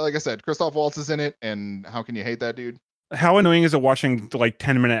 Like I said, Christoph Waltz is in it, and how can you hate that dude? How annoying is it watching like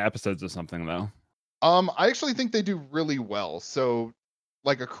 10-minute episodes of something though? I actually think they do really well. So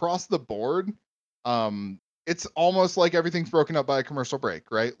like across the board, it's almost like everything's broken up by a commercial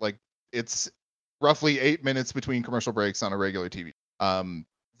break, right? Like it's roughly 8 minutes between commercial breaks on a regular TV.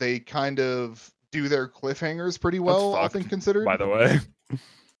 They kind of do their cliffhangers pretty well, all things considered. By the way,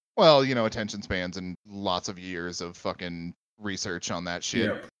 well, you know, attention spans and lots of years of fucking research on that shit.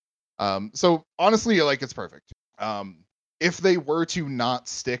 Yep. So honestly, like it's perfect. If they were to not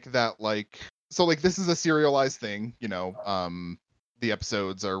stick that like, so like this is a serialized thing, you know, the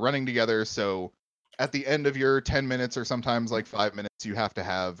episodes are running together. So at the end of your 10 minutes or sometimes like 5 minutes, you have to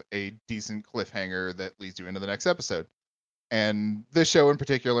have a decent cliffhanger that leads you into the next episode. And this show in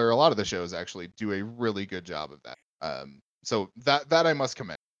particular, a lot of the shows actually do a really good job of that. So that I must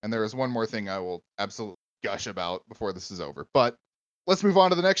commend. And there is one more thing I will absolutely gush about before this is over. But let's move on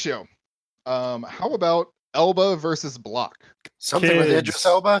to the next show. How about Elba versus Block? Something with Idris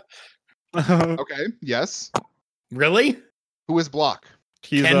Elba? Okay, yes. Really? Who is Block?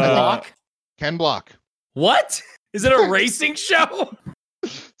 He's Ken Block? Ken Block. What? Is it a racing show?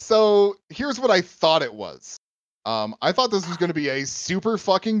 So here's what I thought it was. I thought this was going to be a super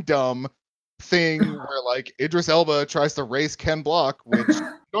fucking dumb thing where like Idris Elba tries to race Ken Block, which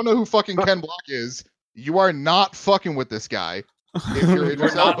you don't know who fucking Ken Block is. You are not fucking with this guy. If you're We're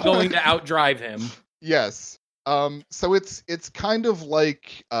Idris not Elba. going to outdrive him. Yes. So it's kind of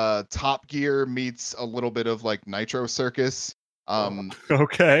like Top Gear meets a little bit of like Nitro Circus.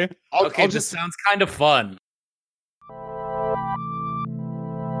 okay. I'll This just sounds kind of fun.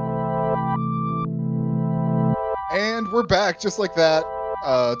 and we're back just like that.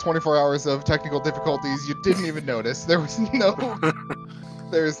 24 hours of technical difficulties. You didn't even notice. There's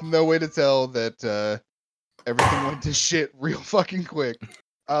no way to tell that everything went to shit real fucking quick.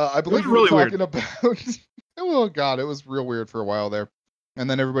 I believe we were really talking about. Oh god, it was real weird for a while there, and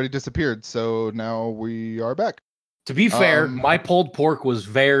then everybody disappeared. So now we are back. To be fair, Um, my pulled pork was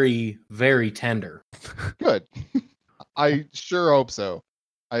very, very tender. Good. I sure hope so.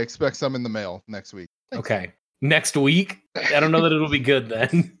 I expect some in the mail next week. Okay. Next week? I don't know that it'll be good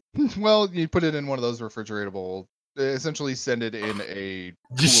then. Well, you put it in one of those refrigeratable. Essentially, send it in a.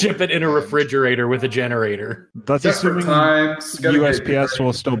 Just cooler ship it in a and- refrigerator with a generator. That's Desperate assuming times. Gotta get USPS it.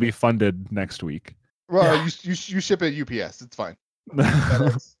 will still be funded next week. Well, Yeah. you ship it UPS. It's fine.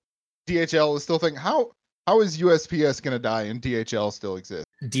 DHL is still thinking how is USPS going to die and DHL still exists?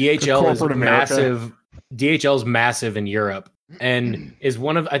 DHL is Corporate America. massive. DHL's massive in Europe and is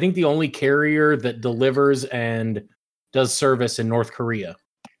one of, I think, the only carrier that delivers and does service in North Korea.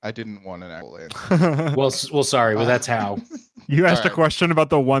 I didn't want an actual answer. Well, sorry, but that's how. You asked Alright. a question about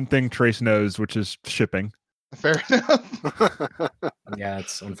the one thing Trace knows, which is shipping. Fair enough. Yeah,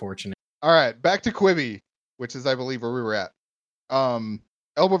 it's unfortunate. All right, back to Quibi, which is I believe where we were at.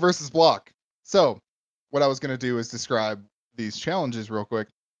 Elba versus Block. So, what I was going to do is describe these challenges real quick.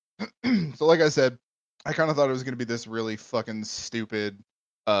 So, like I said, I kind of thought it was going to be this really fucking stupid.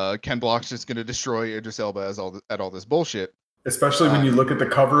 Ken Block's just going to destroy Idris Elba at all this bullshit. Especially when you look at the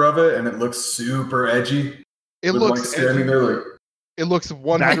cover of it and it looks super edgy. It with, looks like standing there like It looks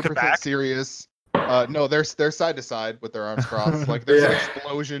 100% Back to back? serious. No, they're side to side with their arms crossed. Like there's an Yeah.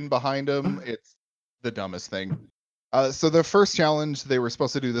 explosion behind them. It's the dumbest thing. So the first challenge, they were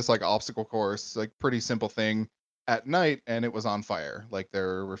supposed to do this like obstacle course, like pretty simple thing at night, and it was on fire. Like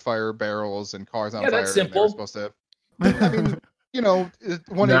there were fire barrels and cars on Yeah, fire. that's And they were simple. supposed to. I mean, you know,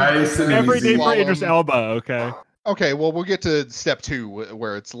 Nice and Every easy. day for Idris Elba, okay. Okay, well, we'll get to step 2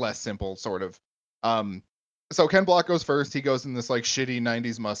 where it's less simple, sort of. So Ken Block goes first. He goes in this like shitty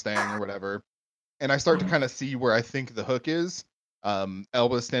 90s Mustang or whatever. And I start to kind of see where I think the hook is.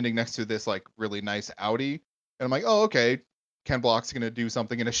 Elba's standing next to this like really nice Audi. And I'm like, oh, okay. Ken Block's going to do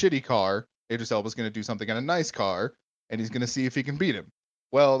something in a shitty car. Idris Elba's going to do something in a nice car. And he's going to see if he can beat him.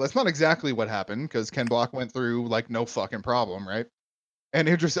 Well, that's not exactly what happened because Ken Block went through like no fucking problem, right? And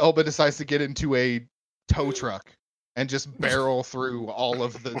Idris Elba decides to get into a tow truck and just barrel through all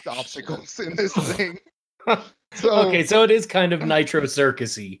of the obstacles in this thing. So Okay, so it is kind of Nitro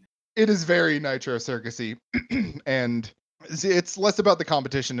Circus-y. it is very Nitro Circus-y. And it's less about the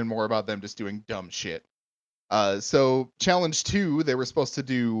competition and more about them just doing dumb shit. So challenge 2, they were supposed to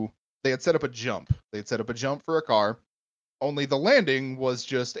do, they had set up a jump. They had set up a jump for a car. Only the landing was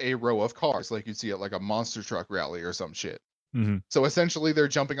just a row of cars, like you'd see at like a monster truck rally or some shit. Mm-hmm. So essentially, they're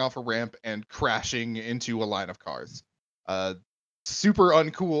jumping off a ramp and crashing into a line of cars. Super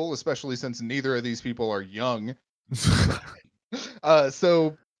uncool, especially since neither of these people are young.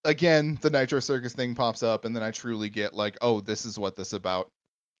 So again, the Nitro Circus thing pops up, and then I truly get like, oh, this is what this is about.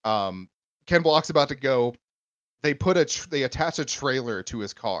 Ken Block's about to go. They they attach a trailer to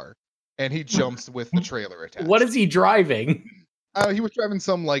his car, and he jumps with the trailer attached. What is he driving? He was driving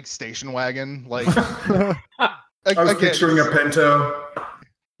some like station wagon. Like I was picturing a Pinto.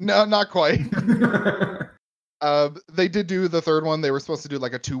 No, not quite. They did do the third one. They were supposed to do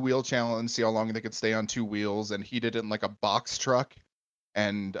like a 2-wheel challenge, see how long they could stay on 2 wheels, and he did it in like a box truck,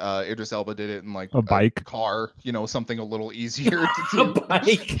 and Idris Elba did it in like A bike car, something a little easier to do. A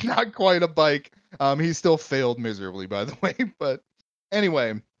bike. Not quite a bike. He still failed miserably, by the way. But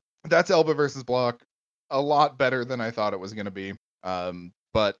anyway, that's Elba versus Block. A lot better than I thought it was going to be.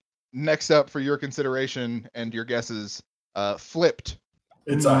 But next up for your consideration and your guesses, Flipped.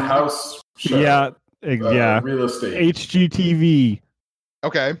 It's a house show. Yeah. Real estate. HGTV.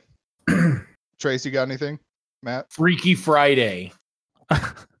 Okay. Trace, you got anything? Matt? Freaky Friday.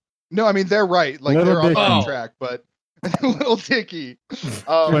 No, I mean they're right. Like Little they're on the Dicky. right track, but Little Dicky.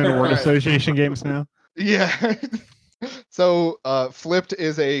 Playing word right. association games now. Yeah. So Flipped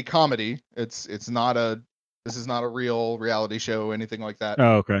is a comedy. This is not a real reality show, anything like that.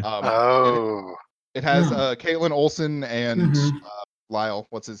 Oh, okay. Oh. It has Caitlin Olsen and Lyle.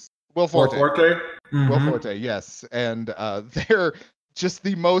 What's his? Will Forte. Will Forte, yes. And they're just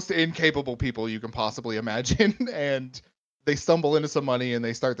the most incapable people you can possibly imagine. And they stumble into some money and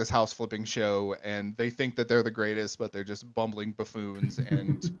they start this house flipping show. And they think that they're the greatest, but they're just bumbling buffoons.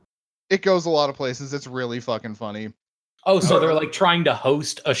 And it goes a lot of places. It's really fucking funny. Oh, so they're like trying to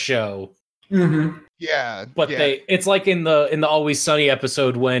host a show. Yeah. But yeah. it's like in the Always Sunny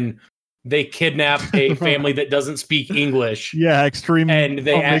episode when they kidnap a family that doesn't speak English. Yeah, extreme And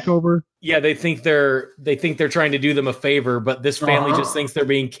they makeover. Yeah, they think they're trying to do them a favor, but this family just thinks they're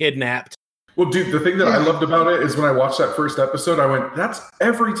being kidnapped. Well, dude, the thing that I loved about it is when I watched that first episode, I went, that's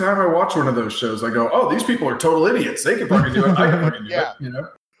every time I watch one of those shows, I go, oh, these people are total idiots. They can fucking do it. I can fucking do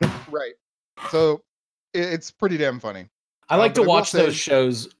it. Right. So it's pretty damn funny. I like to but I will watch those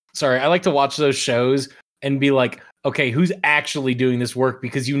shows. Sorry, I like to watch those shows and be like, okay, who's actually doing this work?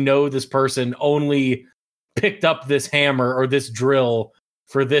 Because this person only picked up this hammer or this drill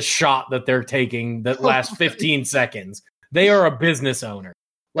for this shot that they're taking that lasts 15 seconds. They are a business owner.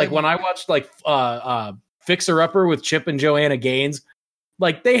 Like when I watched like Fixer Upper with Chip and Joanna Gaines,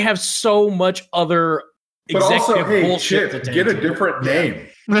 like they have so much other But also, executive hey, bullshit Chip, to get a take to. different name.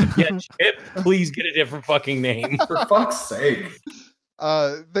 Yeah, Chip, please get a different fucking name. For fuck's sake.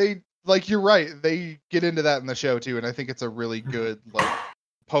 They like you're right. They get into that in the show too, and I think it's a really good like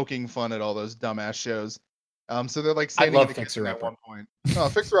poking fun at all those dumbass shows. So they're like standing love in the Fixer kitchen at Upper. one point. No,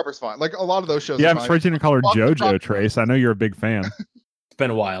 Fixer Upper's fine. Like a lot of those shows. Yeah, are I'm fine. surprised you didn't call her Fuck the JoJo, drop- Trace. I know you're a big fan. It's been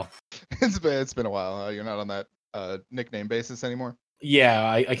a while. It's been a while. You're not on that nickname basis anymore.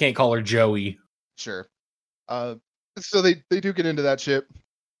 Yeah, I can't call her Joey. Sure. So they do get into that shit.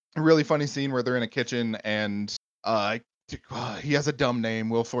 A really funny scene where they're in a kitchen and he has a dumb name.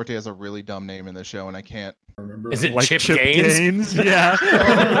 Will Forte has a really dumb name in the show, and I can't Remember? Is it Like Chip Gaines? Yeah.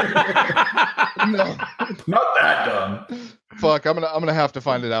 No. Not that dumb. Fuck, I'm gonna have to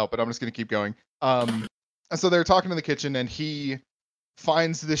find it out, but I'm just gonna keep going. So they're talking in the kitchen, and he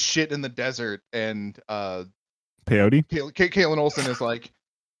finds this shit in the desert, and Peyote. Caitlin Olsen is like,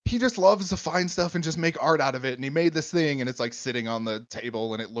 he just loves to find stuff and just make art out of it, and he made this thing, and it's like sitting on the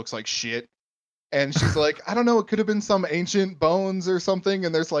table, and it looks like shit. And she's like, I don't know, it could have been some ancient bones or something.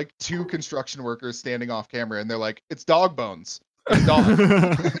 And there's like 2 construction workers standing off camera, and they're like, it's dog bones. It's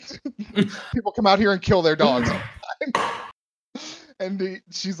dogs. People come out here and kill their dogs all the time. And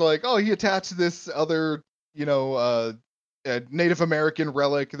she's like, oh, he attached this other, Native American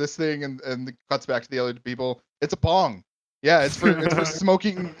relic, this thing, and it cuts back to the other people. It's a bong. Yeah, it's for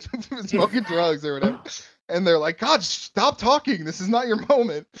smoking drugs or whatever. And they're like, God, stop talking. This is not your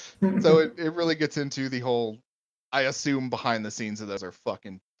moment. So it really gets into the whole, I assume behind the scenes of those are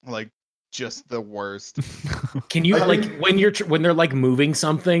fucking like just the worst. Can you when they're like moving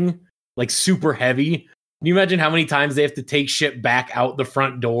something like super heavy? Can you imagine how many times they have to take shit back out the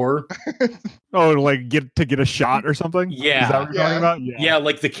front door? Oh, like get a shot or something? Yeah. Is that what you're talking about? Yeah,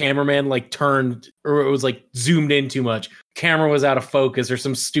 like the cameraman like turned or it was like zoomed in too much. Camera was out of focus or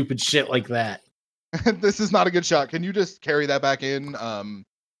some stupid shit like that. This is not a good shot. Can you just carry that back in?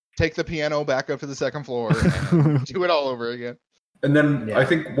 Take the piano back up to the second floor and do it all over again. And then I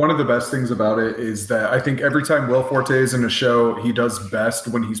think one of the best things about it is that I think every time Will Forte is in a show, he does best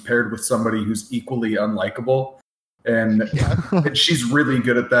when he's paired with somebody who's equally unlikable. And, and she's really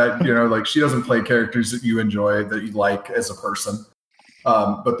good at that. Like she doesn't play characters that you enjoy, that you like as a person.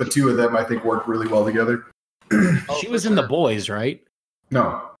 But the two of them, I think, work really well together. She was in The Boys, right?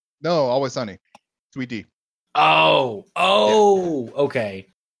 No, Always Sunny. Sweet D. Oh, okay.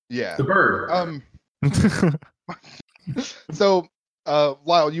 Yeah. the bird. So,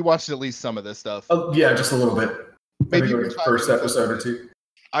 Lyle, you watched at least some of this stuff. Yeah, just a little bit. maybe think it your was the time first is up. episode or two.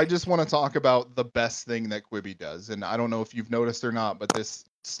 I just want to talk about the best thing that Quibi does, and I don't know if you've noticed or not, but this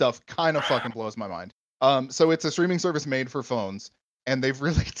stuff kind of fucking blows my mind. So it's a streaming service made for phones, and they've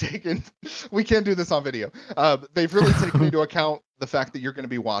really taken. We can't do this on video. They've really taken into account the fact that you're going to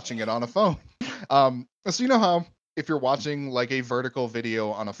be watching it on a phone. So you know how if you're watching like a vertical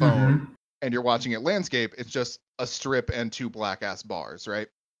video on a phone Mhm. and you're watching it landscape, it's just a strip and two black ass bars, right?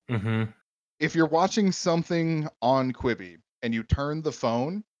 Mm-hmm. If you're watching something on Quibi and you turn the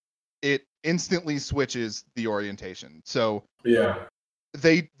phone, it instantly switches the orientation. So Yeah.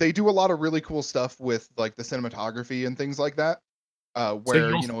 they do a lot of really cool stuff with like the cinematography and things like that.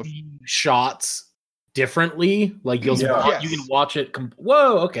 Where so you know, see shots differently. Like you'll Yeah. you can watch it.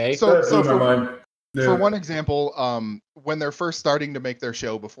 Whoa, okay. so That so blew my for, mind. Yeah. for one example, when they're first starting to make their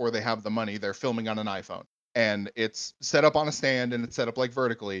show before they have the money, they're filming on an iPhone, and it's set up on a stand and it's set up like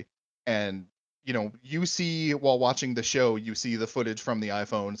vertically, and you know, you see while watching the show, you see the footage from the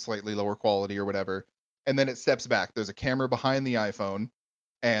iPhone, slightly lower quality or whatever, and then it steps back. There's a camera behind the iPhone,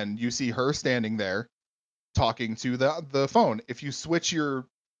 and you see her standing there talking to the phone. If you switch your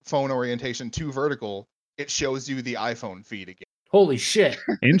phone orientation to vertical, it shows you the iPhone feed again. Holy shit.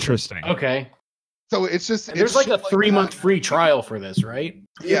 Interesting. Okay. So it's just And there's it's like a shit 3-month that. free trial for this, right?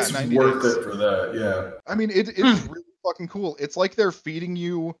 Yeah, It's 90 worth days. it for that. Yeah. I mean, it is really fucking cool. It's like they're feeding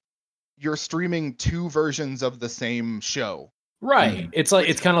you. You're streaming two versions of the same show. Right. It's like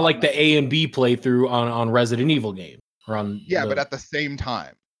it's kind of like the A and B playthrough on Resident Evil game. Or on Yeah, the- but at the same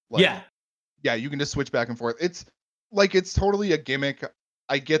time. Like, yeah. Yeah, you can just switch back and forth. It's like it's totally a gimmick.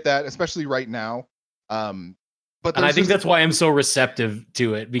 I get that, especially right now. But And I there's think just- that's why I'm so receptive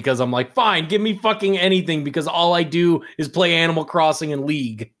to it, because I'm like, fine, give me fucking anything, because all I do is play Animal Crossing and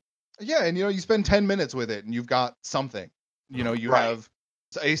League. yeah, and you know, you spend 10 minutes with it and you've got something. You know, you Right. have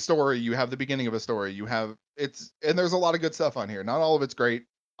a story, you have the beginning of a story, you have and there's a lot of good stuff on here. Not all of it's great,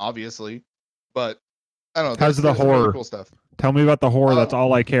 obviously, but I don't know. How's the there's really horror? cool stuff. Tell me about the horror. That's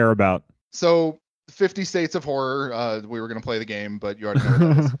all I care about. So 50 States of Horror, we were going to play the game, but you already know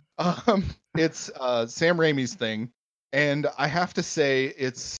what that is. It's Sam Raimi's thing, and I have to say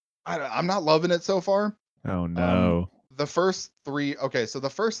I'm not loving it so far. Oh no. The first three, okay, so the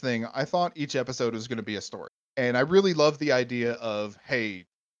first thing, I thought each episode was going to be a story, and I really love the idea of, hey,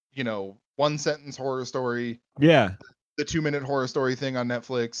 you know, one sentence horror story, Yeah. the 2-minute horror story thing on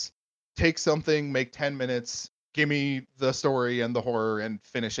Netflix, take something, make 10 minutes, give me the story and the horror and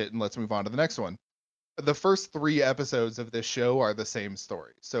finish it, and let's move on to the next one. The first 3 episodes of this show are the same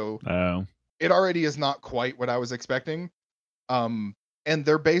story. So Oh. it already is not quite what I was expecting. And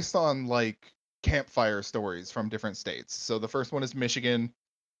they're based on like campfire stories from different states. So the first one is Michigan,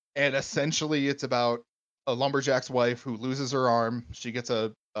 and essentially it's about a lumberjack's wife who loses her arm. She gets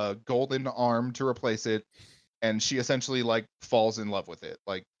a golden arm to replace it, and she essentially like falls in love with it.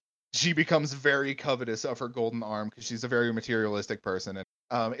 Like she becomes very covetous of her golden arm because she's a very materialistic person,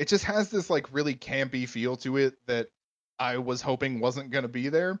 and it just has this like really campy feel to it that I was hoping wasn't going to be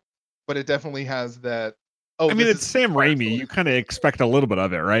there, but it definitely has that. Oh, I mean, this it's is Sam campfire Raimi. story. You kind of expect a little bit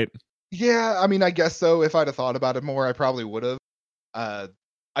of it, right? Yeah, I mean, I guess so. If I'd have thought about it more, I probably would have.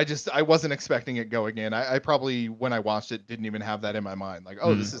 I wasn't expecting it going in. I probably, when I watched it, didn't even have that in my mind. Like,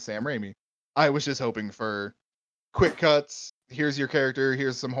 oh, this is Sam Raimi. I was just hoping for quick cuts. Here's your character.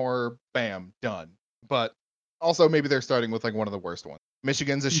 Here's some horror. Bam, done. But also, maybe they're starting with like one of the worst ones.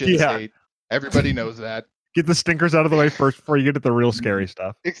 Michigan's a shit Yeah. state. Everybody knows that. Get the stinkers out of the way first before you get to the real scary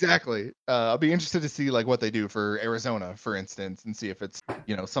stuff. Exactly. I'll be interested to see like what they do for Arizona, for instance, and see if it's,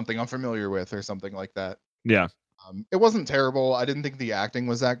 you know, something I'm familiar with or something like that. Yeah. It wasn't terrible. I didn't think the acting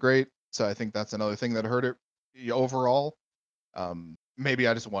was that great, so I think that's another thing that hurt it overall. Maybe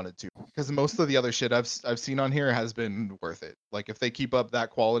I just wanted to, because most of the other shit I've seen on here has been worth it. Like if they keep up that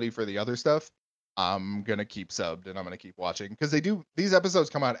quality for the other stuff, I'm gonna keep subbed and I'm gonna keep watching, because these episodes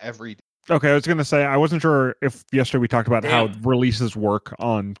come out every day. Okay, I was gonna say I wasn't sure if yesterday we talked about how Damn. releases work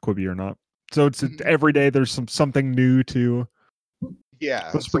on Quibi or not. So it's Mhm. every day there's something new to.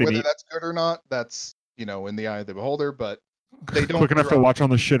 Yeah. That's So pretty whether neat. that's good or not, that's, you know, in the eye of the beholder. But they don't Quick enough to drop- watch on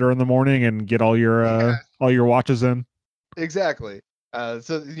the shitter in the morning and get all your watches in. Exactly.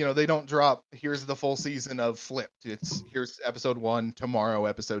 So you know, they don't drop, here's the full season of Flipped. It's here's episode 1, tomorrow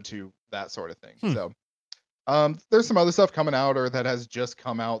episode 2, that sort of thing. Hmm. So there's some other stuff coming out or that has just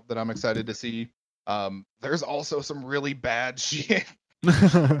come out that I'm excited to see. There's also some really bad shit.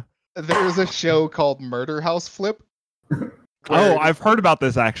 There's a show called Murder House Flip. Oh, I've heard about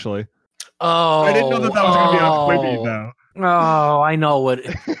this actually. Oh, I didn't know that was going to be on Quibi though. Oh, I know what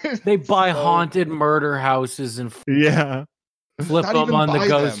they buy haunted murder houses and Yeah. flip Not them even on the buy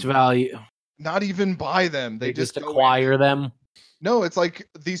ghost them. value. Not even buy them. They just go acquire them. No, it's like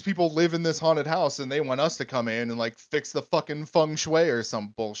these people live in this haunted house and they want us to come in and like fix the fucking feng shui or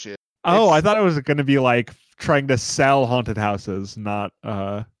some bullshit. Oh, I thought it was going to be like trying to sell haunted houses, not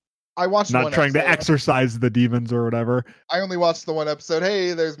I watched not one trying to episode. exorcise the demons or whatever. I only watched the one episode.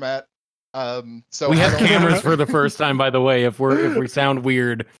 Hey, there's Matt. So We I have don't- cameras for the first time, by the way. If we sound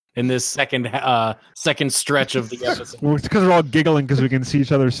weird in this second stretch of the episode. Well, it's because we're all giggling because we can see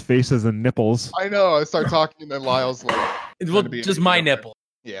each other's faces and nipples. I know. I start talking and then Lyle's like, Well, to be just an my idiot. nipple.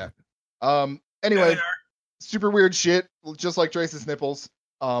 yeah. Anyway, super weird shit. Just like Trace's nipples.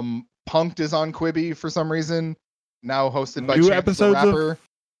 Punked is on Quibi for some reason. Now hosted by New Chance episodes the of- Rapper.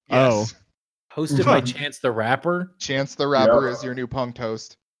 Oh. Yes. Hosted by Chance the Rapper. Chance the Rapper Yep. is your new Punked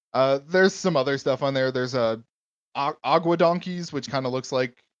host. There's some other stuff on there. There's Agua Donkeys, which kind of looks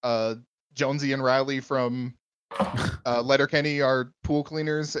like Jonesy and Riley from Letterkenny are pool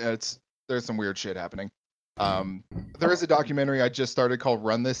cleaners. There's some weird shit happening. There is a documentary I just started called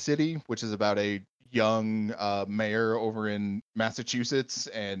Run This City, which is about a young mayor over in Massachusetts,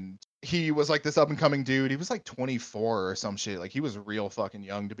 and he was like this up and coming dude. He was like 24 or some shit. Like he was real fucking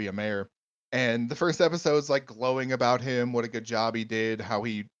young to be a mayor. And the first episode's like glowing about him, what a good job he did, how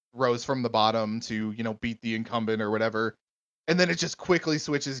he rose from the bottom to, beat the incumbent or whatever. And then it just quickly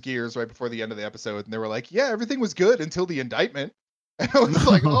switches gears right before the end of the episode. And they were like, yeah, everything was good until the indictment. And I was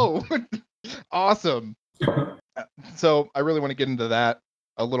like, oh, awesome. So I really want to get into that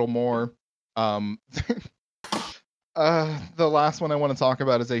a little more. The last one I want to talk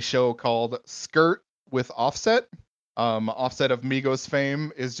about is a show called Skirt with Offset. Offset of Migos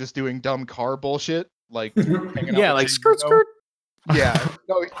fame is just doing dumb car bullshit, like hanging out Yeah, with like Jay skirt, Leno. skirt. Yeah,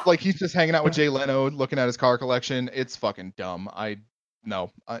 no, like he's just hanging out with Jay Leno, looking at his car collection. It's fucking dumb. I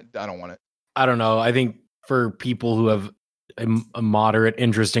don't want it. I don't know. I think for people who have a moderate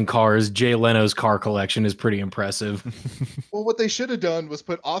interest in cars, Jay Leno's car collection is pretty impressive. Well, what they should have done was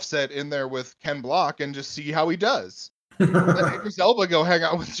put Offset in there with Ken Block and just see how he does. Let Idris Elba go hang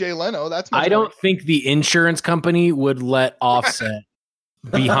out with Jay Leno. That's much I don't think the insurance company would let Offset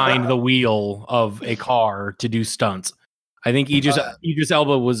behind the wheel of a car to do stunts. I think Idris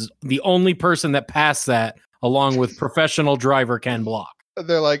Elba was the only person that passed that, along with professional driver Ken Block.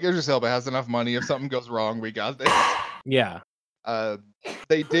 They're like, Idris Elba has enough money. If something goes wrong, we got this. Yeah.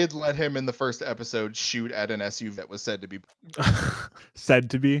 They did let him in the first episode shoot at an SUV that was said to be. Said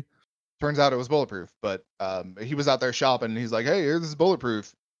to be. Turns out it was bulletproof, but he was out there shopping and he's like, hey, this is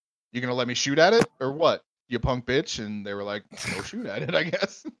bulletproof. You gonna let me shoot at it or what? You punk bitch. And they were like, go shoot at it, I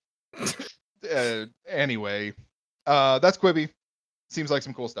guess. Anyway, that's Quibi. Seems like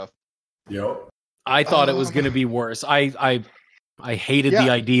some cool stuff. Yep. I thought it was going to be worse. I hated Yeah. the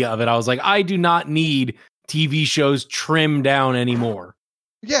idea of it. I was like, I do not need TV shows trimmed down anymore.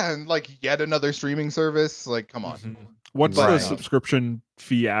 Yeah, and like yet another streaming service. Like, come on. Mm-hmm. What's Right. the subscription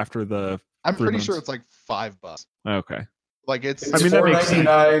fee after the? I'm 3 pretty months. sure it's like $5. Okay. Like it's It's I mean, that makes sense.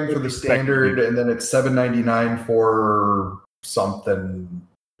 $4.99 for the standard, and then it's $7.99 for something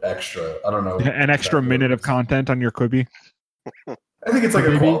extra. I don't know. An extra exactly minute what of it is. content on your Quibi. I think it's like a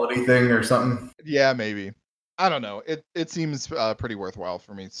Maybe. quality thing or something. yeah, maybe. I don't know. It seems pretty worthwhile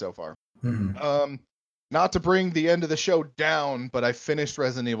for me so far. Mhm. Not to bring the end of the show down, but I finished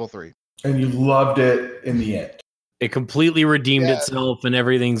Resident Evil 3. And you loved it in the end. It completely redeemed Yeah. itself and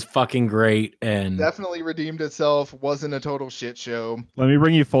everything's fucking great. And Definitely redeemed itself. Wasn't a total shit show. Let me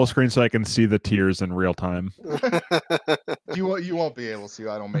bring you full screen so I can see the tears in real time. You won't be able to.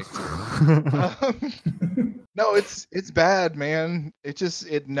 I don't make tears. No, it's bad, man.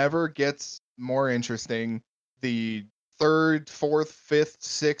 It never gets more interesting. The 3rd, 4th, 5th,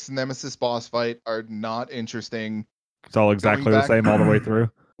 6th Nemesis boss fight are not interesting. It's all exactly the back- same all the way through.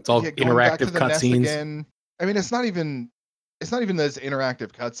 it's all Yeah, going back to interactive the nest cutscenes. again. I mean, it's not even those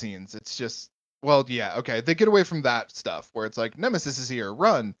interactive cutscenes. It's just, well, yeah, okay. They get away from that stuff where it's like Nemesis is here,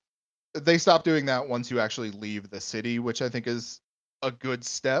 run. They stop doing that once you actually leave the city, which I think is a good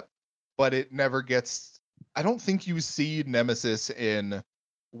step. But it never gets. I don't think you see Nemesis in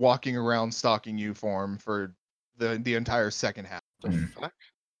walking around stalking you form for the entire second half. Fuck.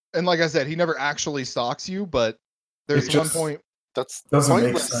 And like I said, he never actually stalks you, but there's It one just point. That's Doesn't make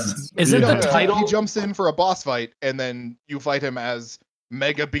pointless. sense. Isn't No, the title? He jumps in for a boss fight, and then you fight him as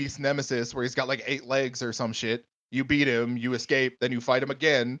Mega Beast Nemesis, where he's got like 8 legs or some shit. You beat him, you escape, then you fight him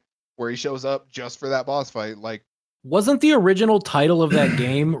again, where he shows up just for that boss fight. Like, Wasn't the original title of that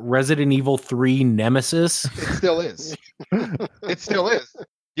game Resident Evil 3 Nemesis? it still is. It still is.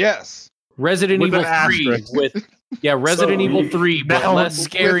 Yes. Resident With Evil an 3 asterisk. with Resident So Evil we- 3, but Now- less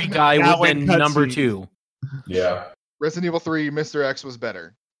scary with- guy now within in number cutscenes. 2. Yeah. Resident Evil 3, Mr. X was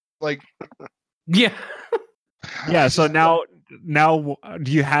better. Like, Yeah. Yeah. So now,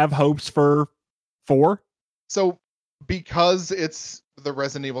 do you have hopes for 4? So because it's the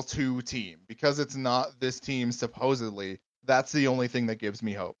Resident Evil 2 team, because it's not this team supposedly, that's the only thing that gives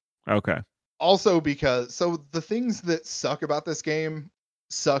me hope. Okay. Also because the things that suck about this game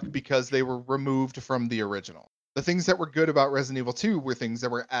suck because they were removed from the original. The things that were good about Resident Evil 2 were things that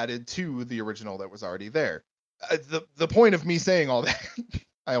were added to the original that was already there. The point of me saying all that,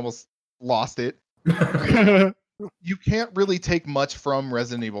 I almost lost it. You can't really take much from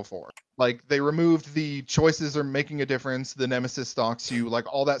Resident Evil 4. Like, they removed the choices are making a difference, the Nemesis stalks you,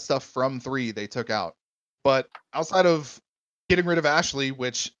 like all that stuff from 3 they took out. But outside of getting rid of Ashley,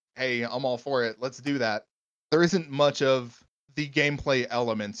 which, hey, I'm all for it, let's do that, there isn't much of the gameplay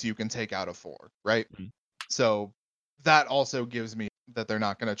elements you can take out of 4, right? Mhm. So that also gives me that they're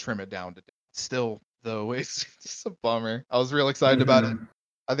not going to trim it down to still, though, it's just a bummer. I was real excited about it.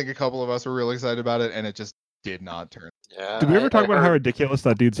 I think a couple of us were real excited about it, and it just did not turn. Yeah. Did we ever talk about how heard- ridiculous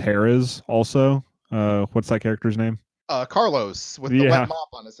that dude's hair is? Also, what's that character's name? Carlos with the Yeah. wet mop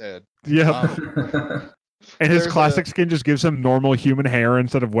on his head. Yeah, and his there's classic skin just gives him normal human hair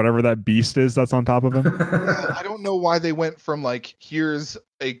instead of whatever that beast is that's on top of him. I don't know why they went from like here's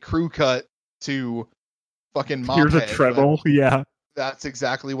a crew cut to fucking mop Here's a head, but treble. Yeah. that's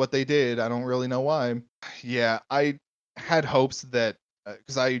exactly what they did. I don't really know why. Yeah, I had hopes that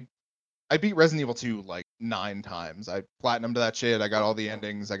because I beat Resident Evil 2 like 9 times. I platinumed that shit. I got all the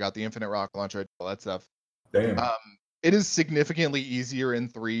endings. I got the infinite rocket launcher, all that stuff. Damn. It is significantly easier in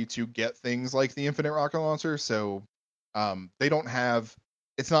 3 to get things like the infinite rocket launcher. So they don't have.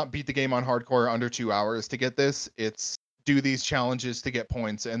 It's not beat the game on hardcore under 2 hours to get this. It's do these challenges to get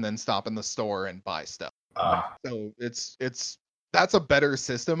points and then stop in the store and buy stuff. So it's that's a better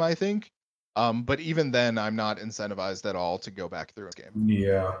system, I think. But even then, I'm not incentivized at all to go back through this game.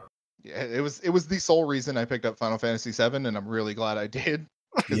 Yeah. Yeah, it was the sole reason I picked up Final Fantasy VII, and I'm really glad I did.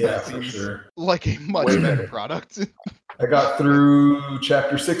 'Cause Yeah, that for seems sure. like a much Way better better. product. I got through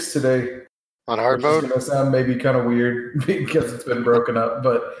chapter 6 today. on hard which is mode. gonna sound maybe kind of weird because it's been broken up,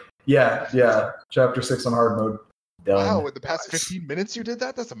 but yeah. Chapter 6 on hard mode. Done. Wow, in the past 15 minutes you did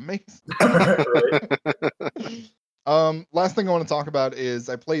that? That's amazing. Right? Last thing I want to talk about is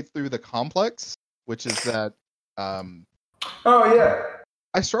I played through the Complex, which is that Oh yeah.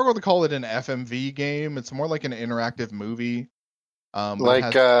 I struggle to call it an FMV game. It's more like an interactive movie. But it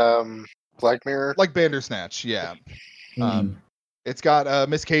Like has- Black Mirror. like Bandersnatch, yeah. Hmm. It's got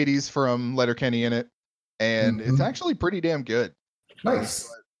Miss Katie's from Letterkenny in it, and it's Mhm. actually pretty damn good. Nice.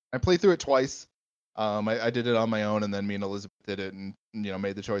 I played through it twice. I did it on my own, and then me and Elizabeth did it, and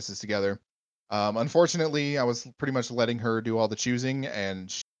made the choices together. Unfortunately, I was pretty much letting her do all the choosing, and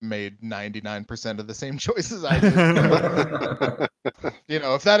she made 99% of the same choices I did.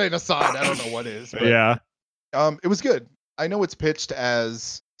 If that ain't a sign, I don't know what is. But, Yeah. it was good. I know it's pitched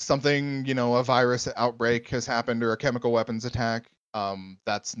as something, a virus outbreak has happened or a chemical weapons attack.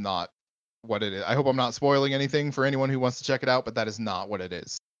 That's not what it is. I hope I'm not spoiling anything for anyone who wants to check it out, but that is not what it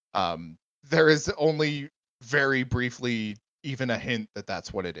is. There is only very briefly even a hint that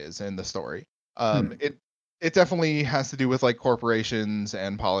that's what it is in the story. It definitely has to do with like corporations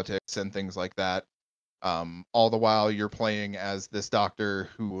and politics and things like that. All the while you're playing as this doctor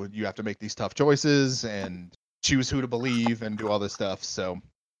who you have to make these tough choices and choose who to believe and do all this stuff. So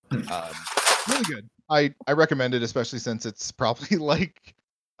really good. I recommend it, especially since it's probably like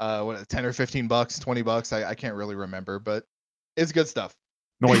 10 or 15 bucks, 20 bucks. I can't really remember, but it's good stuff.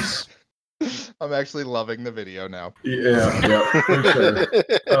 Noise. I'm actually loving the video now. Yeah, for sure.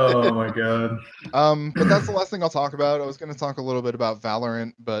 Oh my god. But that's the last thing I'll talk about. I was going to talk a little bit about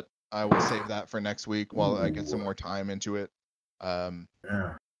Valorant, but I will save that for next week while I get some more time into it.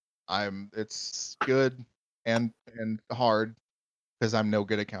 Yeah. It's good and hard because I'm no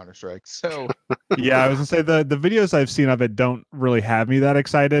good at Counter-Strike. So Yeah, I was gonna say the videos I've seen of it don't really have me that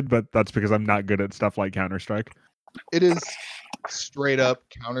excited, but that's because I'm not good at stuff like Counter-Strike. it is straight up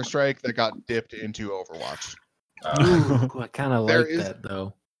Counter-Strike that got dipped into Overwatch. Ooh, I kind of There like is- that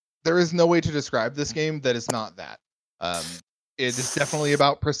though. There is no way to describe this game that is not that. It is definitely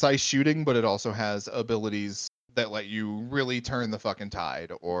about precise shooting, but it also has abilities that let you really turn the fucking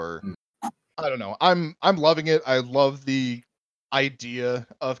tide. Or I don't know. I'm loving it. I love the idea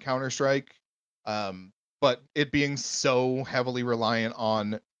of Counter-Strike, but it being so heavily reliant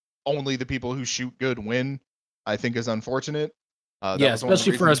on only the people who shoot good win, I think is unfortunate. That Yeah, was one of the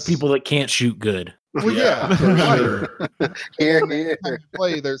especially for us reasons- people that can't shoot good. Well, yeah, for sure. Here, every here. time you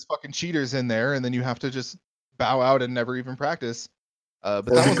play, there's fucking cheaters in there, and then you have to just bow out and never even practice. But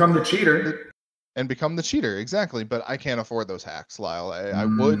Or that was, become the cheater. and become the cheater. Exactly, but I can't afford those hacks, Lyle. I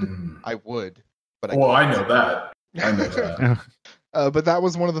would, but I know that. I know that. But that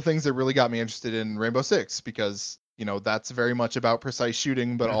was one of the things that really got me interested in Rainbow Six, because that's very much about precise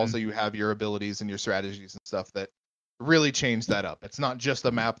shooting, but also you have your abilities and your strategies and stuff that really change that up. It's not just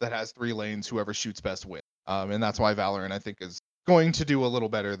a map that has 3 lanes, whoever shoots best wins. And that's why Valorant, I think, is going to do a little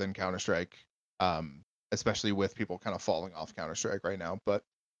better than Counter-Strike, especially with people kind of falling off Counter-Strike right now. But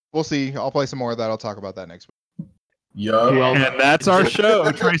we'll see. I'll play some more of that. I'll talk about that next week. Yup. And that's our show.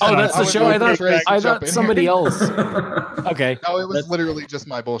 Oh, that's the show. I thought somebody else. Okay. No, it was literally just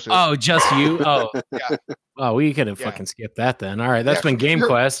my bullshit. Oh, just you? Oh, yeah. Oh, we could have fucking skipped that then. All right, that's been Game sure.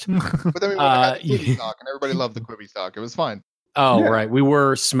 Quest. But then we had the Quibi talk, and everybody loved the Quibi talk. It was fine. Oh, right. We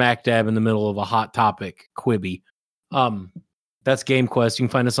were smack dab in the middle of a hot topic, Quibi. That's Game Quest. You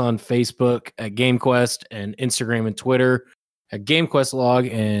can find us on Facebook at Game Quest and Instagram and Twitter at Game Quest Log,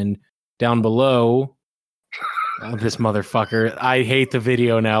 and down below. Oh, this motherfucker. I hate the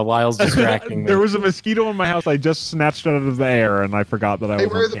video now. Lyle's distracting me. There was a mosquito in my house. I just snatched it out of the air, and I forgot that I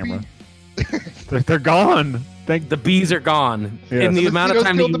was on camera. They're gone. The bees are gone. Yeah. In the amount of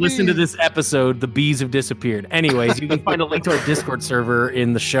time that you killed the listen to bees. this episode, the bees have disappeared. Anyways, you can find a link to our Discord server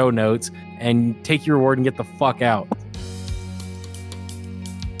in the show notes, and take your reward and get the fuck out.